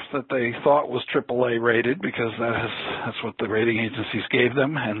paper that they thought was AAA rated, because that's what the rating agencies gave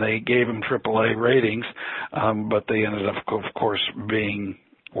them, and they gave them AAA ratings, but they ended up, of course, being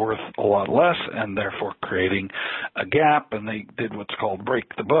worth a lot less, and therefore creating a gap, and they did what's called break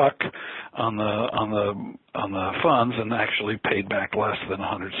the buck on the funds, and actually paid back less than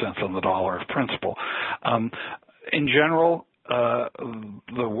 100 cents on the dollar of principal. In general,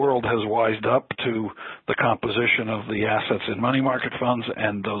 the world has wised up to the composition of the assets in money market funds,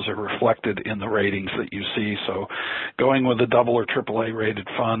 and those are reflected in the ratings that you see. So going with a double or AAA rated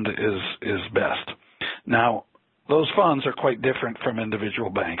fund is best. Now, those funds are quite different from individual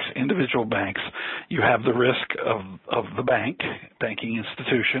banks. Individual banks, you have the risk of the banking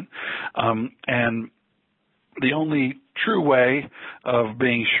institution, and the only true way of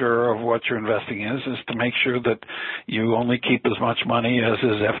being sure of what you're investing is to make sure that you only keep as much money as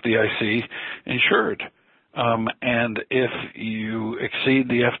is FDIC insured. And if you exceed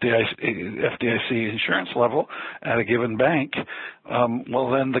the FDIC insurance level at a given bank,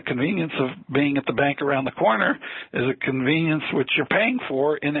 well, then the convenience of being at the bank around the corner is a convenience which you're paying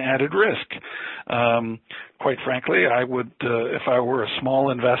for in added risk. Quite frankly, I would, if I were a small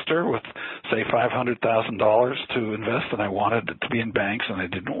investor with, say, $500,000 to invest, and I wanted it to be in banks, and I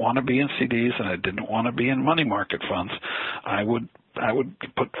didn't want to be in CDs, and I didn't want to be in money market funds, I would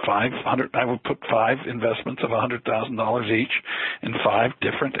put 5 investments of $100,000 each in 5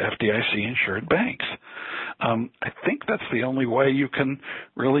 different FDIC insured banks. I think that's the only way you can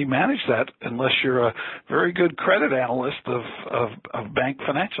really manage that, unless you're a very good credit analyst of bank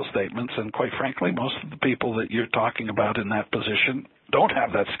financial statements. And quite frankly, most of the people that you're talking about in that position don't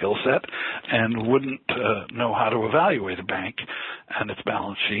have that skill set and wouldn't know how to evaluate a bank and its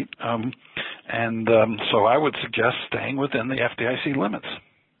balance sheet. So I would suggest staying within the FDIC limits.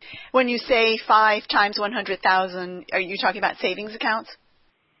 When you say 5 times 100,000, are you talking about savings accounts?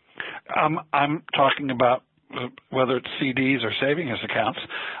 I'm talking about whether it's CDs or savings accounts.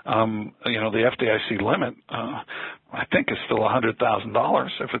 The FDIC limit, I think, is still $100,000.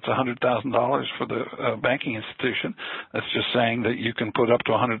 If it's $100,000 for the banking institution, that's just saying that you can put up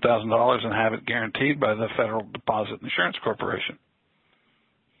to $100,000 and have it guaranteed by the Federal Deposit Insurance Corporation.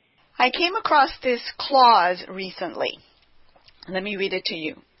 I came across this clause recently. Let me read it to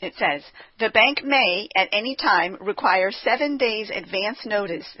you. It says, the bank may at any time require 7 days advance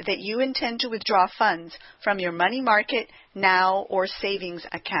notice that you intend to withdraw funds from your money market, now, or savings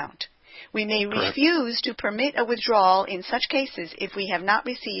account. We may refuse to permit a withdrawal in such cases if we have not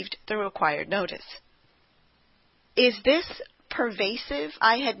received the required notice. Is this pervasive?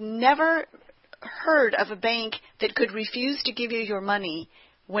 I had never heard of a bank that could refuse to give you your money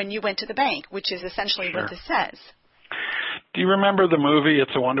when you went to the bank, which is essentially what this says. Do you remember the movie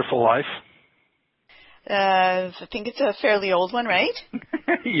It's a Wonderful Life? I think it's a fairly old one, right?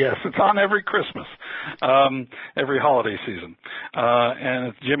 Yes, it's on every Christmas, every holiday season, and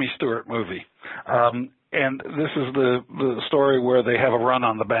it's a Jimmy Stewart movie. And this is the story where they have a run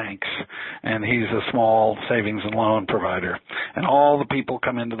on the banks, and he's a small savings and loan provider. And all the people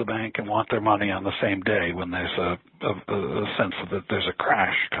come into the bank and want their money on the same day when there's a sense that there's a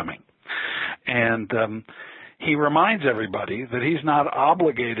crash coming. And he reminds everybody that he's not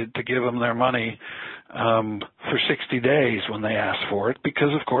obligated to give them their money for 60 days when they ask for it,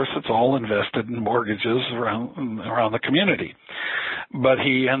 because, of course, it's all invested in mortgages around the community. But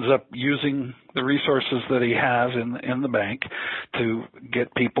he ends up using the resources that he has in the bank to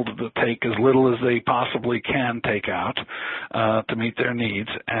get people to take as little as they possibly can take out to meet their needs,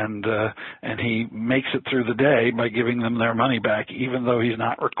 and he makes it through the day by giving them their money back, even though he's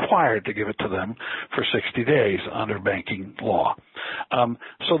not required to give it to them for 60 days under banking law.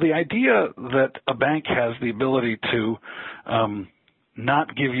 So the idea that a bank has the ability to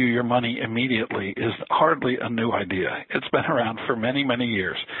not give you your money immediately is hardly a new idea. It's been around for many, many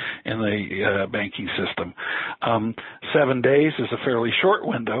years in the banking system. 7 days is a fairly short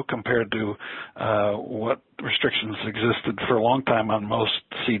window compared to what restrictions existed for a long time on most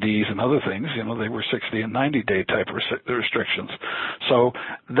CDs and other things. They were 60 and 90-day type restrictions. So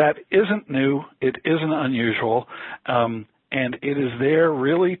that isn't new. It isn't unusual. And it is there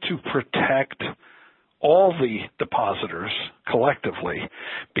really to protect all the depositors collectively,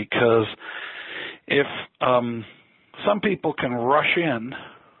 because if some people can rush in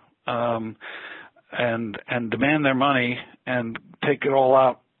and demand their money and take it all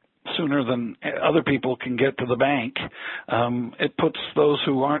out sooner than other people can get to the bank, it puts those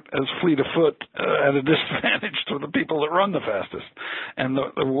who aren't as fleet of foot at a disadvantage to the people that run the fastest. And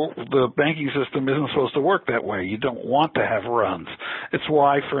the banking system isn't supposed to work that way. You don't want to have runs. It's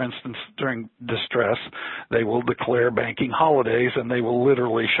why, for instance, during distress, they will declare banking holidays and they will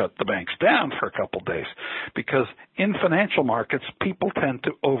literally shut the banks down for a couple days, because in financial markets, people tend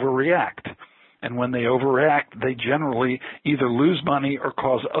to overreact. And when they overreact, they generally either lose money or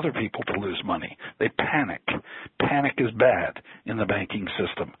cause other people to lose money. They panic. Panic is bad in the banking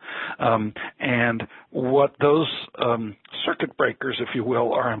system. And what those circuit breakers, if you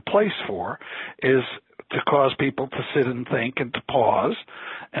will, are in place for is to cause people to sit and think and to pause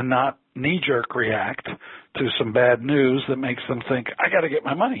and not knee-jerk react to some bad news that makes them think, I got to get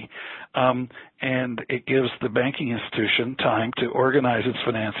my money. And it gives the banking institution time to organize its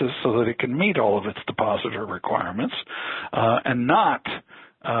finances so that it can meet all of its depositor requirements and not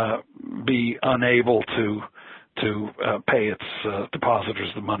be unable to pay its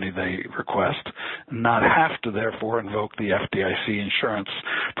depositors the money they request, and not have to therefore invoke the FDIC insurance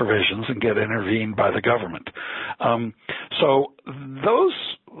provisions and get intervened by the government. So those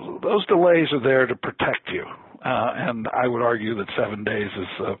delays are there to protect you, and I would argue that 7 days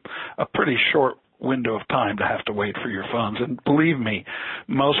is a pretty short window of time to have to wait for your funds. And believe me,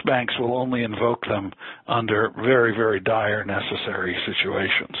 most banks will only invoke them under very, very dire necessary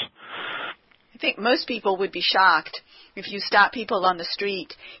situations. I think most people would be shocked if you stop people on the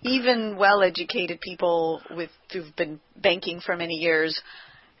street, even well-educated people who've been banking for many years,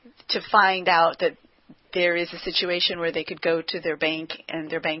 to find out that there is a situation where they could go to their bank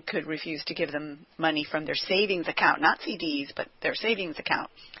and their bank could refuse to give them money from their savings account, not CDs, but their savings account.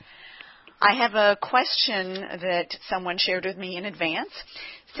 I have a question that someone shared with me in advance.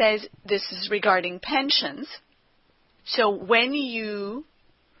 Says this is regarding pensions. So when you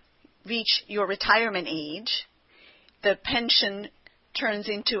reach your retirement age, the pension turns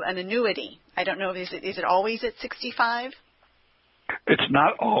into an annuity. I don't know, is it always at 65? It's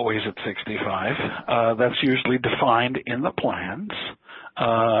not always at 65. That's usually defined in the plans,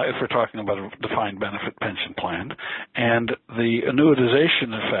 if we're talking about a defined benefit pension plan. And the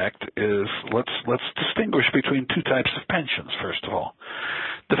annuitization effect is, let's distinguish between two types of pensions, first of all.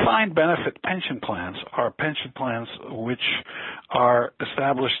 Defined benefit pension plans are pension plans which are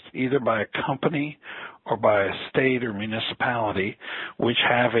established either by a company or by a state or municipality, which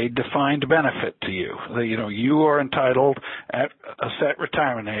have a defined benefit to you. You are entitled at a set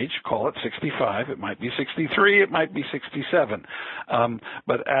retirement age, call it 65, it might be 63, it might be 67,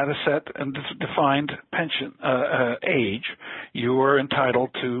 but at a set and defined pension age, you are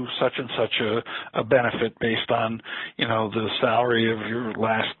entitled to such and such a benefit based on, the salary of your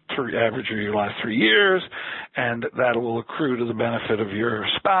average of your last 3 years, and that will accrue to the benefit of your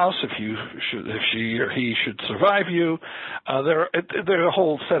spouse if she or he should survive you. There are a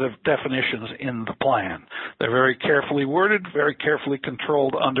whole set of definitions in the plan. They're very carefully worded, very carefully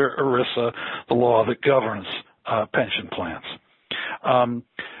controlled under ERISA, the law that governs pension plans.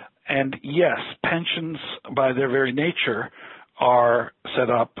 And yes, pensions by their very nature are set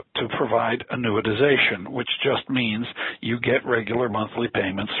up to provide annuitization, which just means you get regular monthly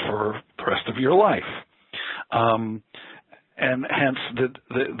payments for the rest of your life. And hence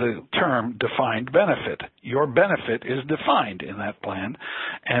the term defined benefit. Your benefit is defined in that plan,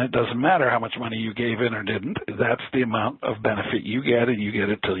 and it doesn't matter how much money you gave in or didn't. That's the amount of benefit you get, and you get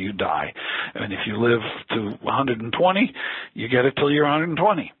it till you die. And if you live to 120, you get it till you're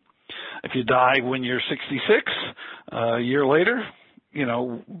 120. If you die when you're 66, a year later,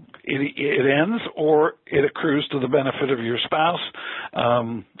 it ends, or it accrues to the benefit of your spouse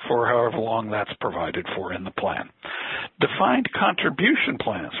for however long that's provided for in the plan. Defined contribution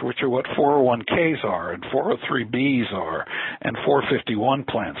plans, which are what 401ks are and 403bs are and 451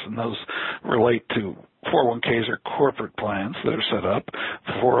 plans, and those relate to 401ks are corporate plans that are set up.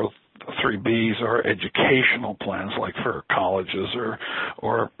 403bs are educational plans, like for colleges or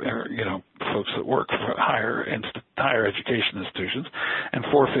folks that work for higher education institutions, and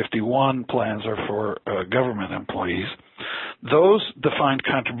 451 plans are for government employees. Those defined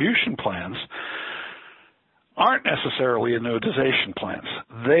contribution plans aren't necessarily annuitization plans.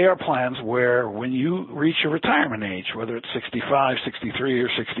 They are plans where when you reach a retirement age, whether it's 65, 63, or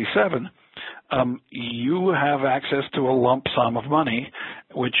 67, you have access to a lump sum of money,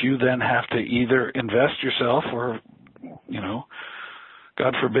 which you then have to either invest yourself or,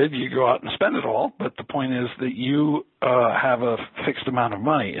 God forbid you go out and spend it all. But the point is that you have a fixed amount of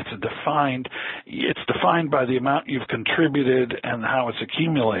money. It's defined by the amount you've contributed and how it's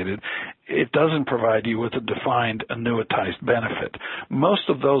accumulated. It doesn't provide you with a defined annuitized benefit. Most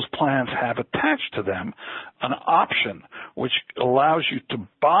of those plans have attached to them an option which allows you to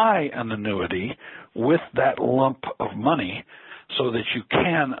buy an annuity with that lump of money, so that you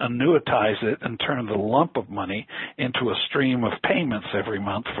can annuitize it and turn the lump of money into a stream of payments every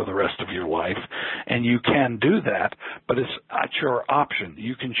month for the rest of your life. And you can do that, but it's at your option.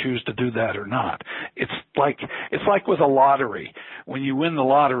 You can choose to do that or not. It's like with a lottery. When you win the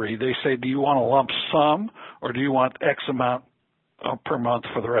lottery, they say, do you want a lump sum or do you want X amount per month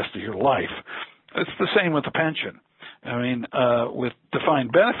for the rest of your life? It's the same with the pension. With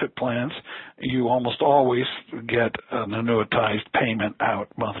defined benefit plans, you almost always get an annuitized payment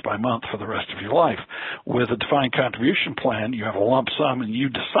out month by month for the rest of your life. With a defined contribution plan, you have a lump sum, and you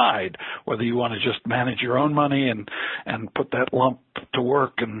decide whether you want to just manage your own money and put that lump to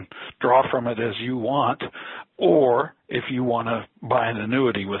work and draw from it as you want, or if you want to buy an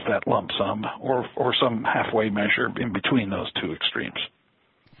annuity with that lump sum or some halfway measure in between those two extremes.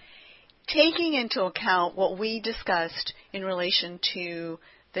 Taking into account what we discussed in relation to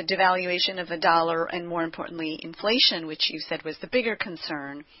the devaluation of the dollar and, more importantly, inflation, which you said was the bigger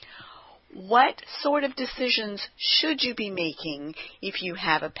concern, what sort of decisions should you be making if you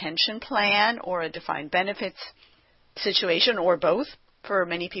have a pension plan or a defined benefits situation, or both, for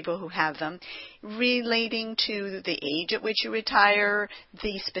many people who have them, relating to the age at which you retire,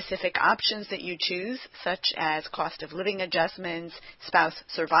 the specific options that you choose, such as cost of living adjustments, spouse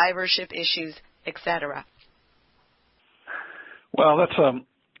survivorship issues, etc.? Well,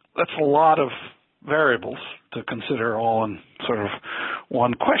 that's a lot of variables to consider all in sort of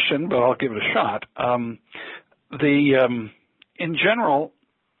one question, but I'll give it a shot. In general,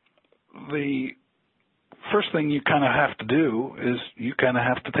 the first thing you kind of have to do is you kind of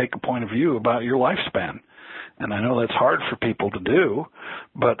have to take a point of view about your lifespan. And I know that's hard for people to do,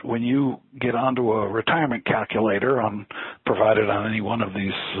 but when you get onto a retirement calculator provided on any one of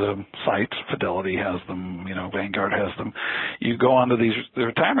these sites, Fidelity has them, Vanguard has them, you go onto the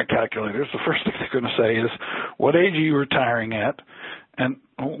retirement calculators, the first thing they're going to say is, what age are you retiring at, and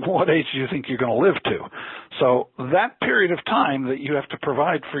what age do you think you're going to live to? So that period of time that you have to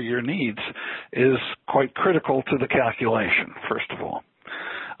provide for your needs is quite critical to the calculation, first of all.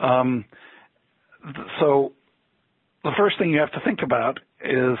 So the first thing you have to think about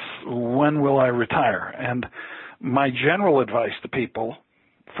is, when will I retire? And my general advice to people,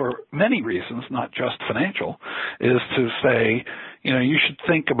 for many reasons, not just financial, is to say, you should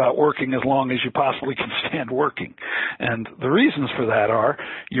think about working as long as you possibly can stand working. And the reasons for that are,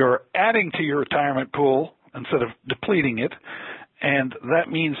 you're adding to your retirement pool instead of depleting it, and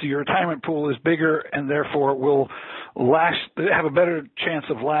that means your retirement pool is bigger and therefore will have a better chance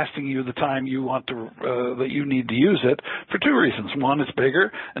of lasting you the time you want to, that you need to use it, for two reasons. One, it's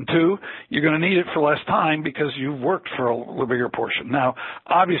bigger, and two, you're going to need it for less time because you've worked for a bigger portion. Now,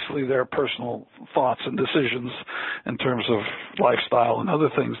 obviously, there are personal thoughts and decisions in terms of lifestyle and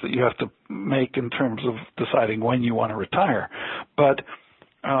other things that you have to make in terms of deciding when you want to retire. But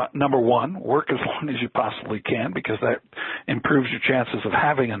number one, work as long as you possibly can, because that improves your chances of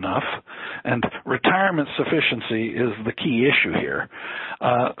having enough. And retirement sufficiency is the key issue here.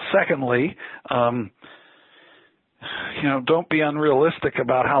 Secondly, don't be unrealistic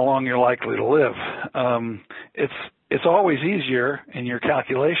about how long you're likely to live. It's always easier in your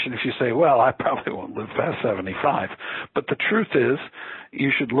calculation if you say, well, I probably won't live past 75. But the truth is, you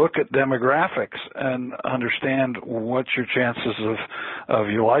should look at demographics and understand what your chances of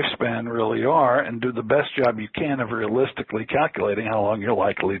your lifespan really are, and do the best job you can of realistically calculating how long you're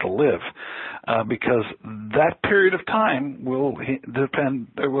likely to live. Because that period of time will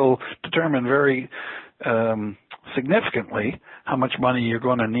determine very significantly how much money you're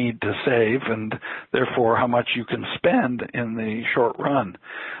going to need to save, and therefore how much you can spend in the short run.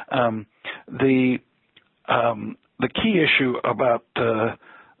 The key issue about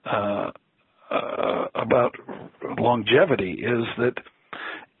longevity is that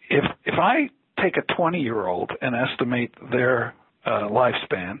if I take a 20-year-old and estimate their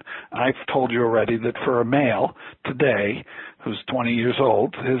lifespan, I've told you already that for a male today who's 20 years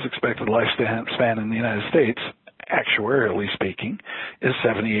old, his expected lifespan in the United States, actuarially speaking, is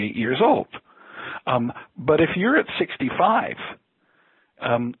 78 years old. But if you're at 65,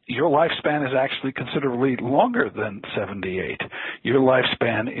 your lifespan is actually considerably longer than 78. Your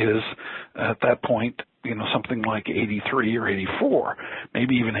lifespan is, at that point, something like 83 or 84,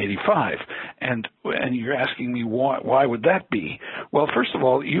 maybe even 85. And you're asking me why would that be? Well, first of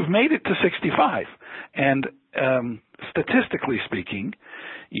all, you've made it to 65. And statistically speaking,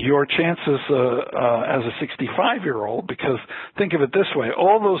 your chances as a 65-year-old, because think of it this way,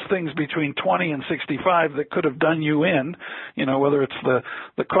 all those things between 20 and 65 that could have done you in, whether it's the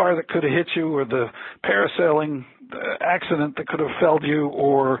car that could have hit you, or the parasailing accident that could have felled you,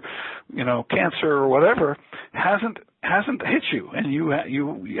 or cancer or whatever, hasn't hit you, and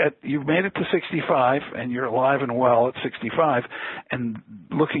you've made it to 65, and you're alive and well at 65, and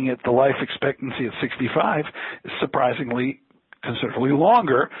looking at the life expectancy at 65 is surprisingly considerably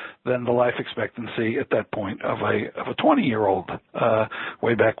longer than the life expectancy at that point of a 20-year-old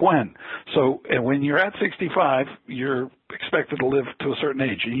way back when. So when you're at 65, you're expected to live to a certain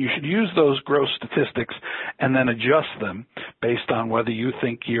age, and you should use those gross statistics and then adjust them based on whether you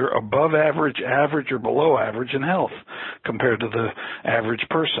think you're above average, or below average in health compared to the average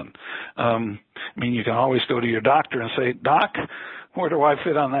person. You can always go to your doctor and say, Doc, where do I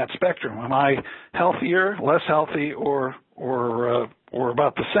fit on that spectrum? Am I healthier, less healthy, or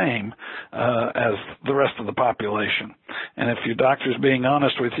about the same as the rest of the population? And if your doctor's being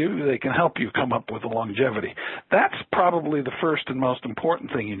honest with you, they can help you come up with a longevity. That's probably the first and most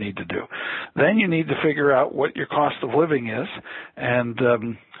important thing you need to do. Then you need to figure out what your cost of living is and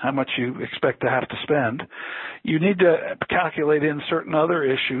how much you expect to have to spend. You need to calculate in certain other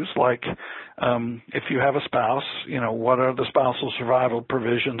issues, like if you have a spouse, what are the spousal survival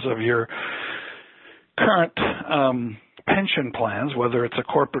provisions of your current pension plans, whether it's a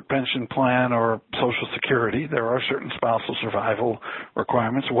corporate pension plan or Social Security. There are certain spousal survival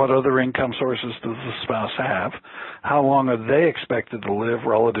requirements. What other income sources does the spouse have? How long are they expected to live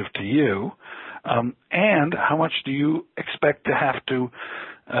relative to you? And how much do you expect to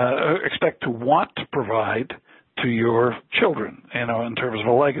want to provide to your children, in terms of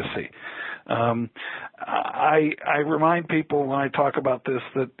a legacy? I remind people when I talk about this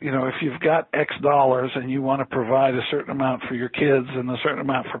that, if you've got X dollars and you want to provide a certain amount for your kids and a certain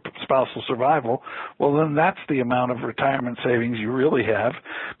amount for spousal survival, well, then that's the amount of retirement savings you really have,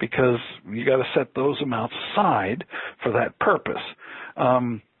 because you got to set those amounts aside for that purpose.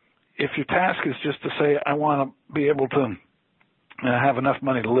 If your task is just to say, I want to be able to have enough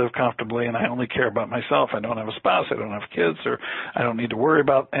money to live comfortably, and I only care about myself, I don't have a spouse, I don't have kids, or I don't need to worry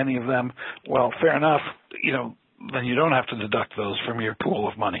about any of them, well, fair enough, then you don't have to deduct those from your pool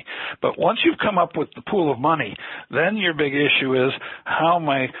of money. But once you've come up with the pool of money, then your big issue is how am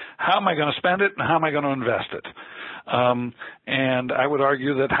I going to spend it and how am I going to invest it? And I would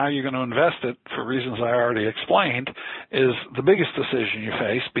argue that how you're going to invest it, for reasons I already explained, is the biggest decision you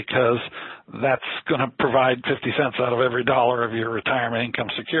face, because that's going to provide 50 cents out of every dollar of your retirement income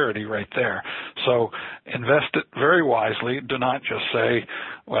security right there. So invest it very wisely. Do not just say,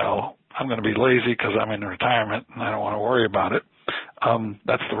 well, I'm going to be lazy because I'm in retirement and I don't want to worry about it.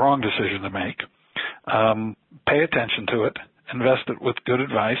 That's the wrong decision to make. Pay attention to it. Invest it with good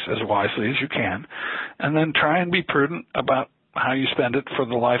advice as wisely as you can, and then try and be prudent about how you spend it for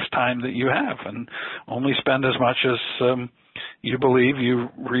the lifetime that you have, and only spend as much as you believe you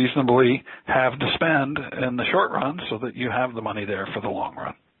reasonably have to spend in the short run, so that you have the money there for the long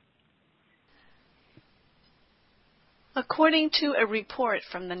run. According to a report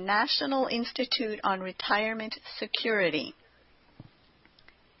from the National Institute on Retirement Security,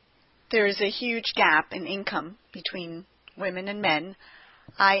 there is a huge gap in income between women and men.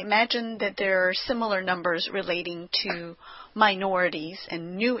 I imagine that there are similar numbers relating to minorities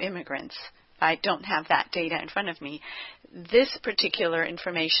and new immigrants. I don't have that data in front of me. This particular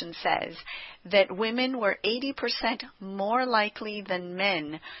information says that women were 80% more likely than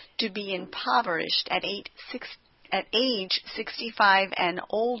men to be impoverished at age 65 and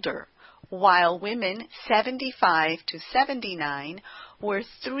older, while women 75 to 79 were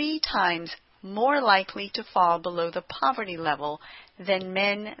 3 times more likely to fall below the poverty level than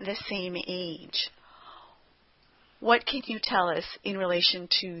men the same age. What can you tell us in relation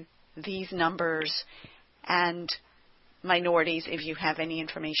to these numbers and minorities, if you have any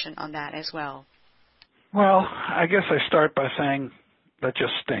information on that as well? Well, I guess I start by saying that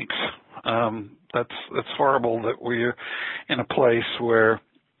just stinks. That's horrible that we're in a place where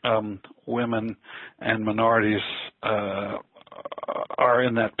women and minorities are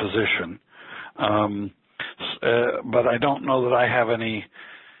in that position. But I don't know that I have any,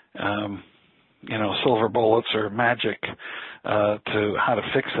 silver bullets or magic to how to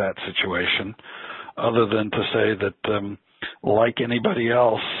fix that situation, other than to say that, like anybody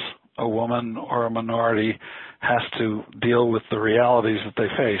else, a woman or a minority has to deal with the realities that they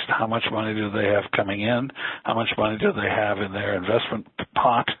faced. How much money do they have coming in? How much money do they have in their investment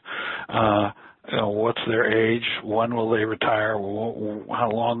pot? What's their age? When will they retire? How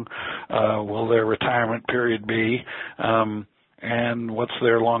long will their retirement period be? And what's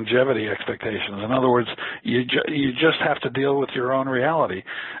their longevity expectations? In other words, you just have to deal with your own reality.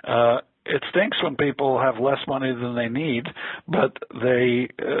 It stinks when people have less money than they need, but they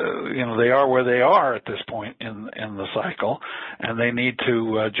are where they are at this point in the cycle, and they need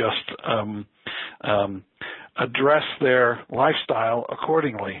to just address their lifestyle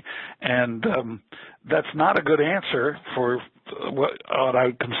accordingly. And that's not a good answer for what I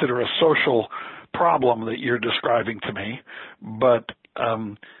would consider a social problem that you're describing to me, but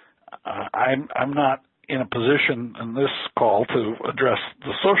I'm not in a position in this call to address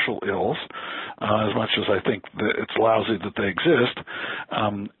the social ills as much as I think that it's lousy that they exist.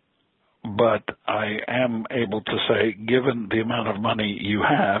 But I am able to say, given the amount of money you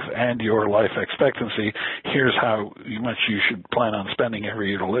have and your life expectancy, here's how much you should plan on spending every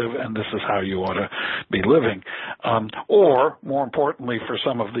year to live, and this is how you ought to be living. Or, more importantly for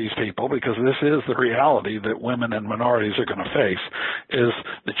some of these people, because this is the reality that women and minorities are going to face, is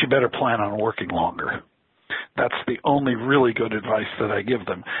that you better plan on working longer. That's the only really good advice that I give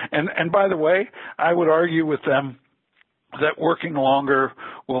them. And by the way, I would argue with them that working longer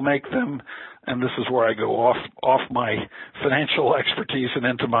will make them, and this is where I go off my financial expertise and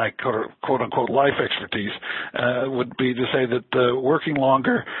into my quote-unquote life expertise, would be to say that working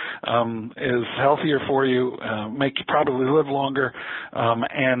longer is healthier for you, make you probably live longer,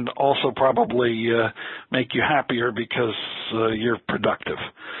 and also probably make you happier because you're productive.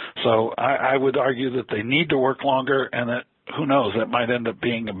 So I would argue that they need to work longer, and that, who knows, that might end up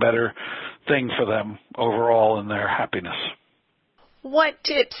being a better thing for them overall in their happiness. What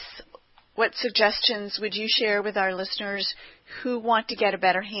tips What suggestions would you share with our listeners who want to get a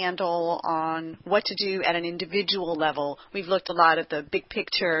better handle on what to do at an individual level? We've looked a lot at the big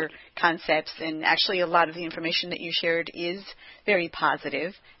picture concepts, and actually a lot of the information that you shared is very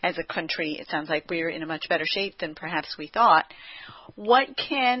positive. As a country, it sounds like we're in a much better shape than perhaps we thought. What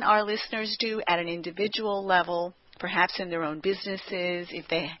can our listeners do at an individual level, perhaps in their own businesses, if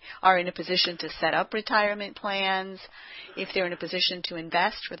they are in a position to set up retirement plans, if they're in a position to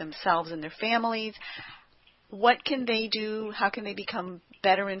invest for themselves and their families? What can they do? How can they become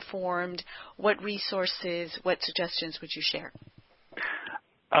better informed? What resources, what suggestions would you share?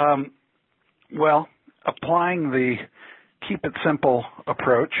 Well, applying the keep it simple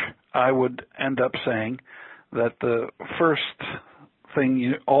approach, I would end up saying that the first thing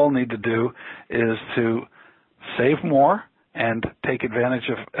you all need to do is to save more and take advantage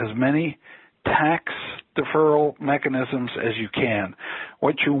of as many tax deferral mechanisms as you can.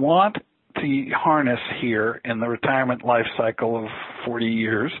 What you want to harness here in the retirement life cycle of 40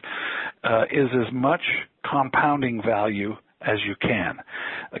 years is as much compounding value as you can.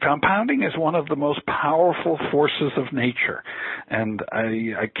 Compounding is one of the most powerful forces of nature, and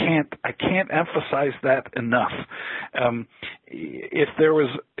I can't emphasize that enough. If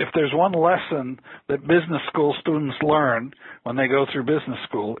there's one lesson that business school students learn when they go through business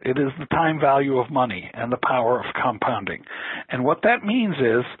school, it is the time value of money and the power of compounding. And what that means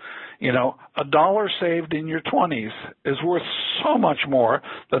is, $1 saved in your 20s is worth so much more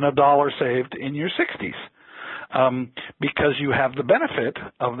than $1 saved in your 60s. Because you have the benefit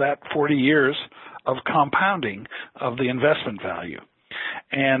of that 40 years of compounding of the investment value.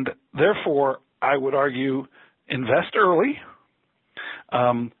 And therefore, I would argue, invest early.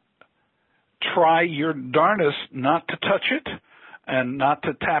 Try your darndest not to touch it and not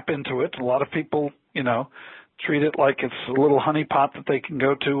to tap into it. A lot of people, treat it like it's a little honeypot that they can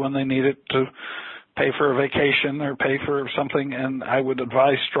go to when they need it to pay for a vacation or pay for something, and I would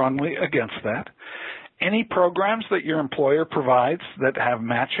advise strongly against that. Any programs that your employer provides that have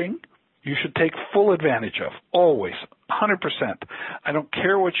matching, you should take full advantage of, always, 100%. I don't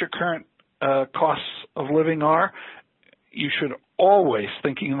care what your current costs of living are. You should always,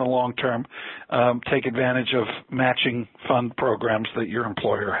 thinking in the long term, take advantage of matching fund programs that your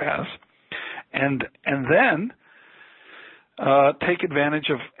employer has. And then take advantage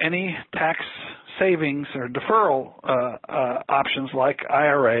of any tax savings or deferral options like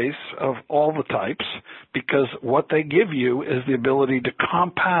IRAs of all the types, because what they give you is the ability to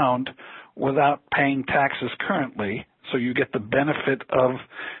compound without paying taxes currently, so you get the benefit of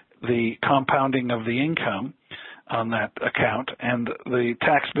the compounding of the income on that account, and the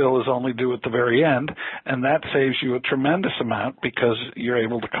tax bill is only due at the very end, and that saves you a tremendous amount because you're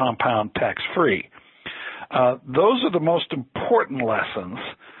able to compound tax-free. Those are the most important lessons,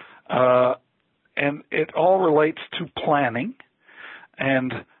 and it all relates to planning.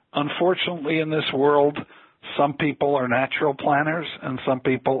 And unfortunately in this world, some people are natural planners and some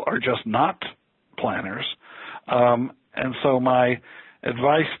people are just not planners. And so my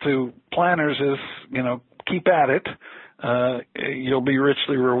advice to planners is, keep at it. You'll be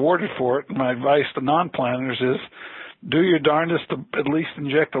richly rewarded for it. And my advice to non-planners is do your darndest to at least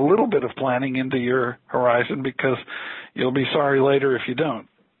inject a little bit of planning into your horizon, because you'll be sorry later if you don't.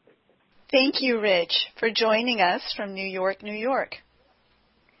 Thank you, Rich, for joining us from New York, New York.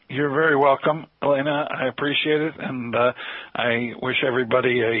 You're very welcome, Elena. I appreciate it, and I wish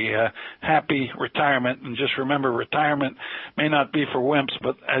everybody a happy retirement. And just remember, retirement may not be for wimps,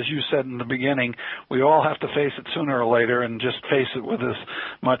 but as you said in the beginning, we all have to face it sooner or later, and just face it with as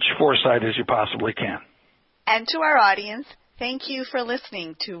much foresight as you possibly can. And to our audience, thank you for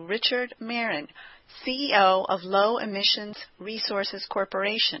listening to Richard Marin, CEO of Low Emissions Resources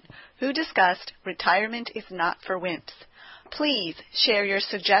Corporation, who discussed Retirement is Not for Wimps. Please share your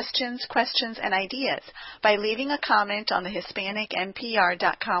suggestions, questions, and ideas by leaving a comment on the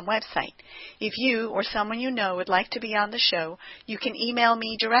HispanicNPR.com website. If you or someone you know would like to be on the show, you can email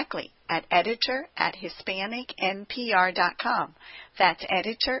me directly at editor@HispanicNPR.com. That's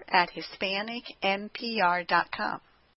editor@HispanicNPR.com.